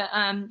along. But,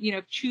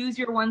 choose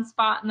your one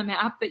spot in the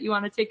map that you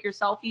want to take your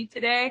selfie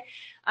today.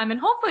 And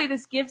hopefully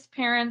this gives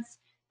parents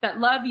that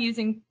love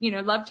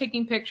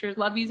taking pictures,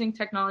 love using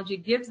technology,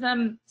 gives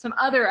them some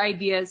other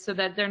ideas so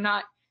that they're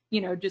not,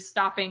 just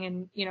stopping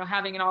and,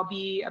 having it all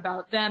be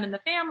about them and the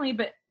family,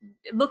 but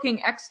looking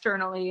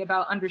externally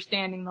about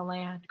understanding the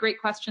land. Great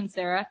question,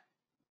 Sarah.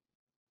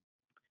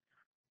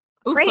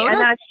 Ooh, great. Photo?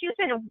 And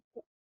Susan,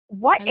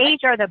 what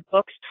age are the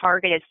books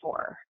targeted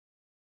for?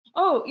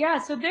 Oh, yeah.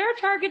 So they're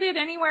targeted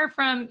anywhere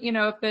from,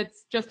 if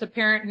it's just a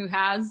parent who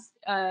has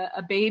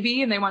a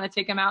baby and they want to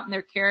take them out in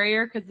their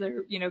carrier because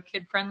they're,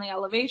 kid-friendly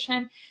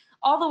elevation,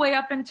 all the way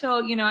up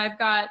until, I've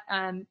got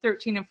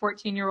 13 and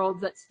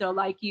 14-year-olds that still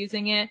like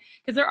using it,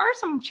 because there are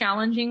some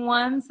challenging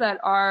ones that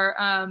are,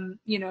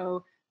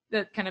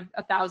 the kind of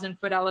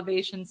 1,000-foot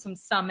elevation, some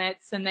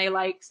summits, and they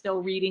like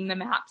still reading the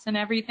maps and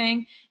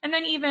everything. And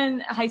then even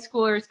high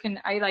schoolers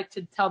I like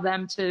to tell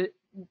them to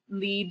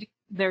lead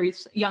their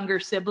younger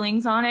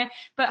siblings on it.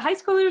 But high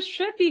schoolers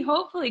should be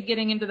hopefully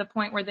getting into the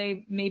point where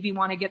they maybe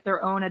want to get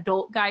their own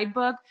adult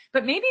guidebook,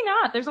 but maybe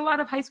not. There's a lot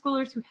of high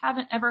schoolers who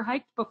haven't ever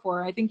hiked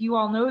before. I think you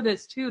all know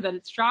this too, that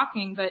it's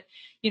shocking, but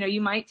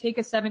you might take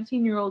a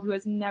 17-year-old who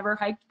has never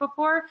hiked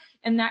before.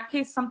 In that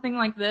case, something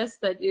like this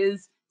that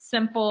is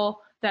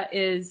simple, that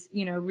is,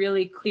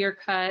 really clear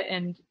cut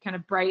and kind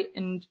of bright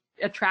and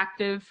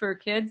attractive for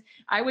kids,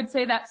 I would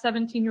say that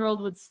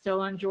 17-year-old would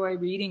still enjoy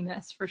reading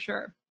this for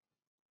sure.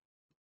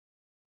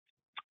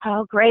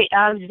 Oh, great.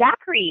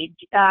 Zachary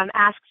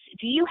asks,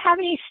 do you have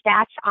any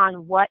stats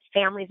on what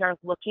families are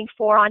looking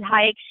for on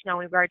hikes, in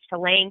regards to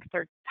length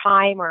or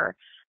time or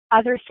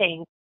other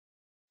things?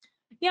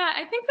 Yeah,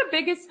 I think the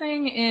biggest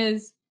thing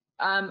is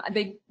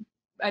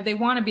they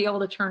want to be able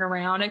to turn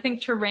around. I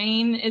think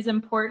terrain is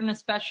important,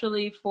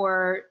 especially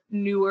for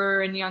newer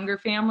and younger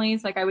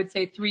families. Like I would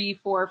say 3,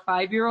 4,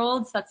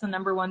 5-year-olds. That's the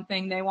number one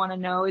thing they want to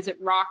know. Is it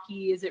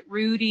rocky? Is it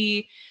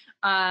rooty?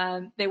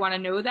 They want to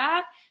know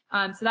that.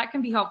 So that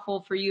can be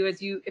helpful for you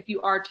if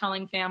you are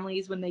telling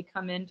families when they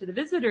come into the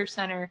visitor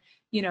center,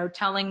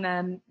 telling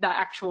them the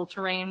actual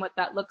terrain, what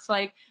that looks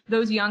like.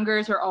 Those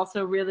youngers are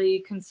also really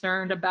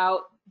concerned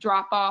about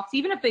drop-offs,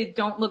 even if they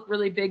don't look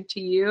really big to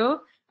you.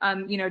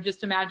 You know,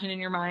 just imagine in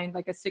your mind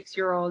like a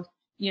 6-year-old,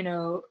 you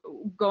know,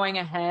 going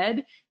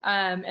ahead,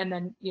 and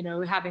then, you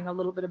know, having a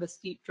little bit of a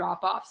steep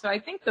drop off. So I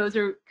think those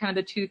are kind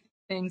of the two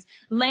things.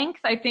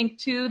 Length, I think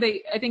too,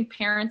 I think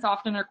parents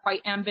often are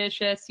quite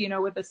ambitious, you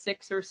know, with a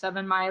 6 or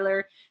 7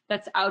 miler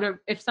that's out of,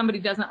 if somebody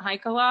doesn't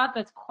hike a lot,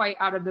 that's quite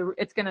out of the,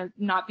 it's going to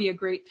not be a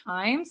great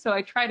time. So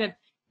I try to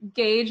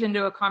gauge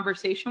into a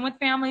conversation with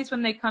families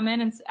when they come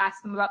in and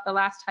ask them about the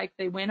last hike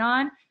they went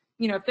on.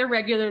 You know, if they're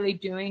regularly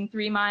doing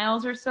 3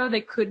 miles or so,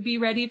 they could be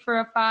ready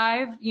for a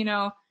 5, you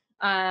know,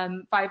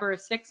 5 or a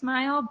 6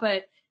 mile,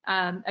 but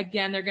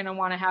again, they're going to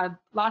want to have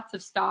lots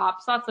of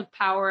stops, lots of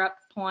power up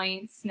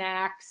points,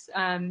 snacks,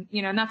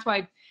 you know, and that's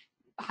why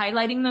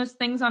highlighting those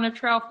things on a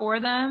trail for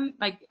them,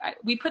 like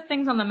we put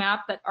things on the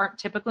map that aren't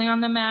typically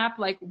on the map,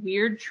 like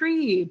weird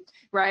tree,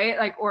 right?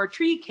 Like, or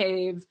tree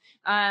cave,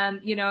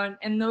 you know,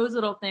 and those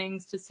little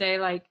things to say,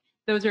 like,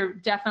 those are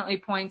definitely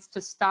points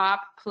to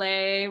stop,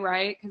 play,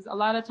 right? Because a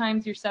lot of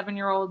times your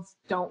 7-year-olds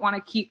don't want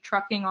to keep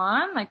trucking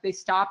on, like they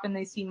stop and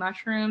they see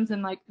mushrooms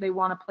and like they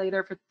want to play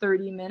there for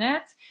 30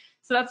 minutes.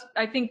 So that's,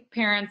 I think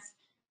parents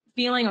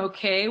feeling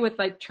okay with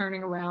like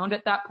turning around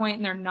at that point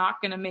and they're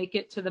not going to make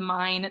it to the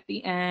mine at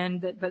the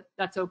end, but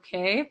that's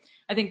okay.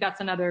 I think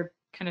that's another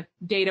kind of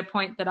data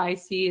point that I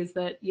see is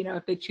that, you know,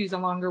 if they choose a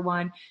longer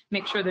one,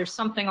 make sure there's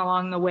something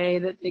along the way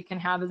that they can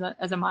have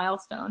as a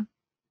milestone.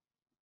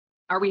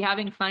 Are we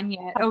having fun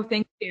yet? Oh,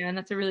 thanks, Dan.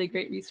 That's a really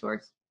great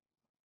resource.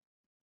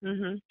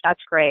 That's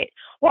great.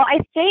 Well, I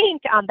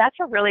think that's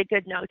a really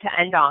good note to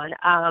end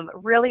on.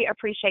 Really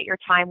appreciate your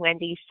time,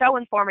 Wendy. So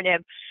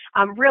informative,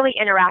 really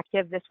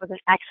interactive. This was an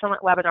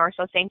excellent webinar,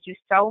 so thank you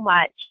so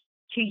much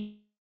to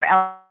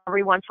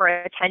everyone for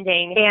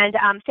attending.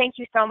 And thank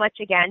you so much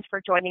again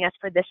for joining us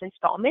for this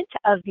installment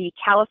of the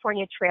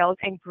California Trails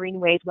and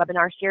Greenways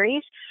webinar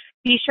series.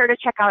 Be sure to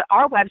check out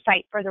our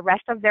website for the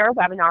rest of their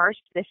webinars.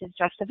 This is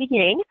just the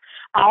beginning,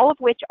 all of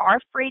which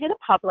are free to the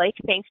public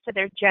thanks to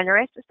their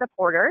generous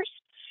supporters.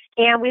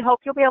 And we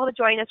hope you'll be able to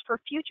join us for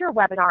future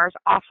webinars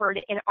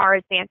offered in our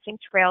Advancing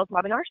Trails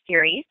webinar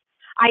series.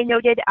 I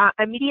noted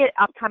immediate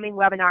upcoming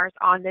webinars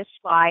on this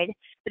slide,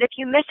 but if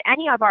you miss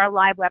any of our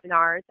live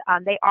webinars,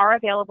 they are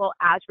available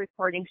as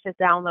recordings to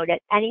download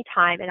at any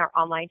time in our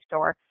online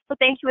store. So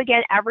thank you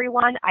again,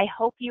 everyone. I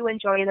hope you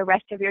enjoy the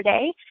rest of your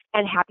day,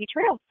 and happy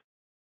trails.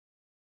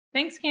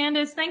 Thanks,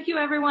 Candace. Thank you,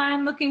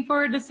 everyone. Looking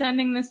forward to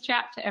sending this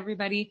chat to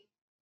everybody.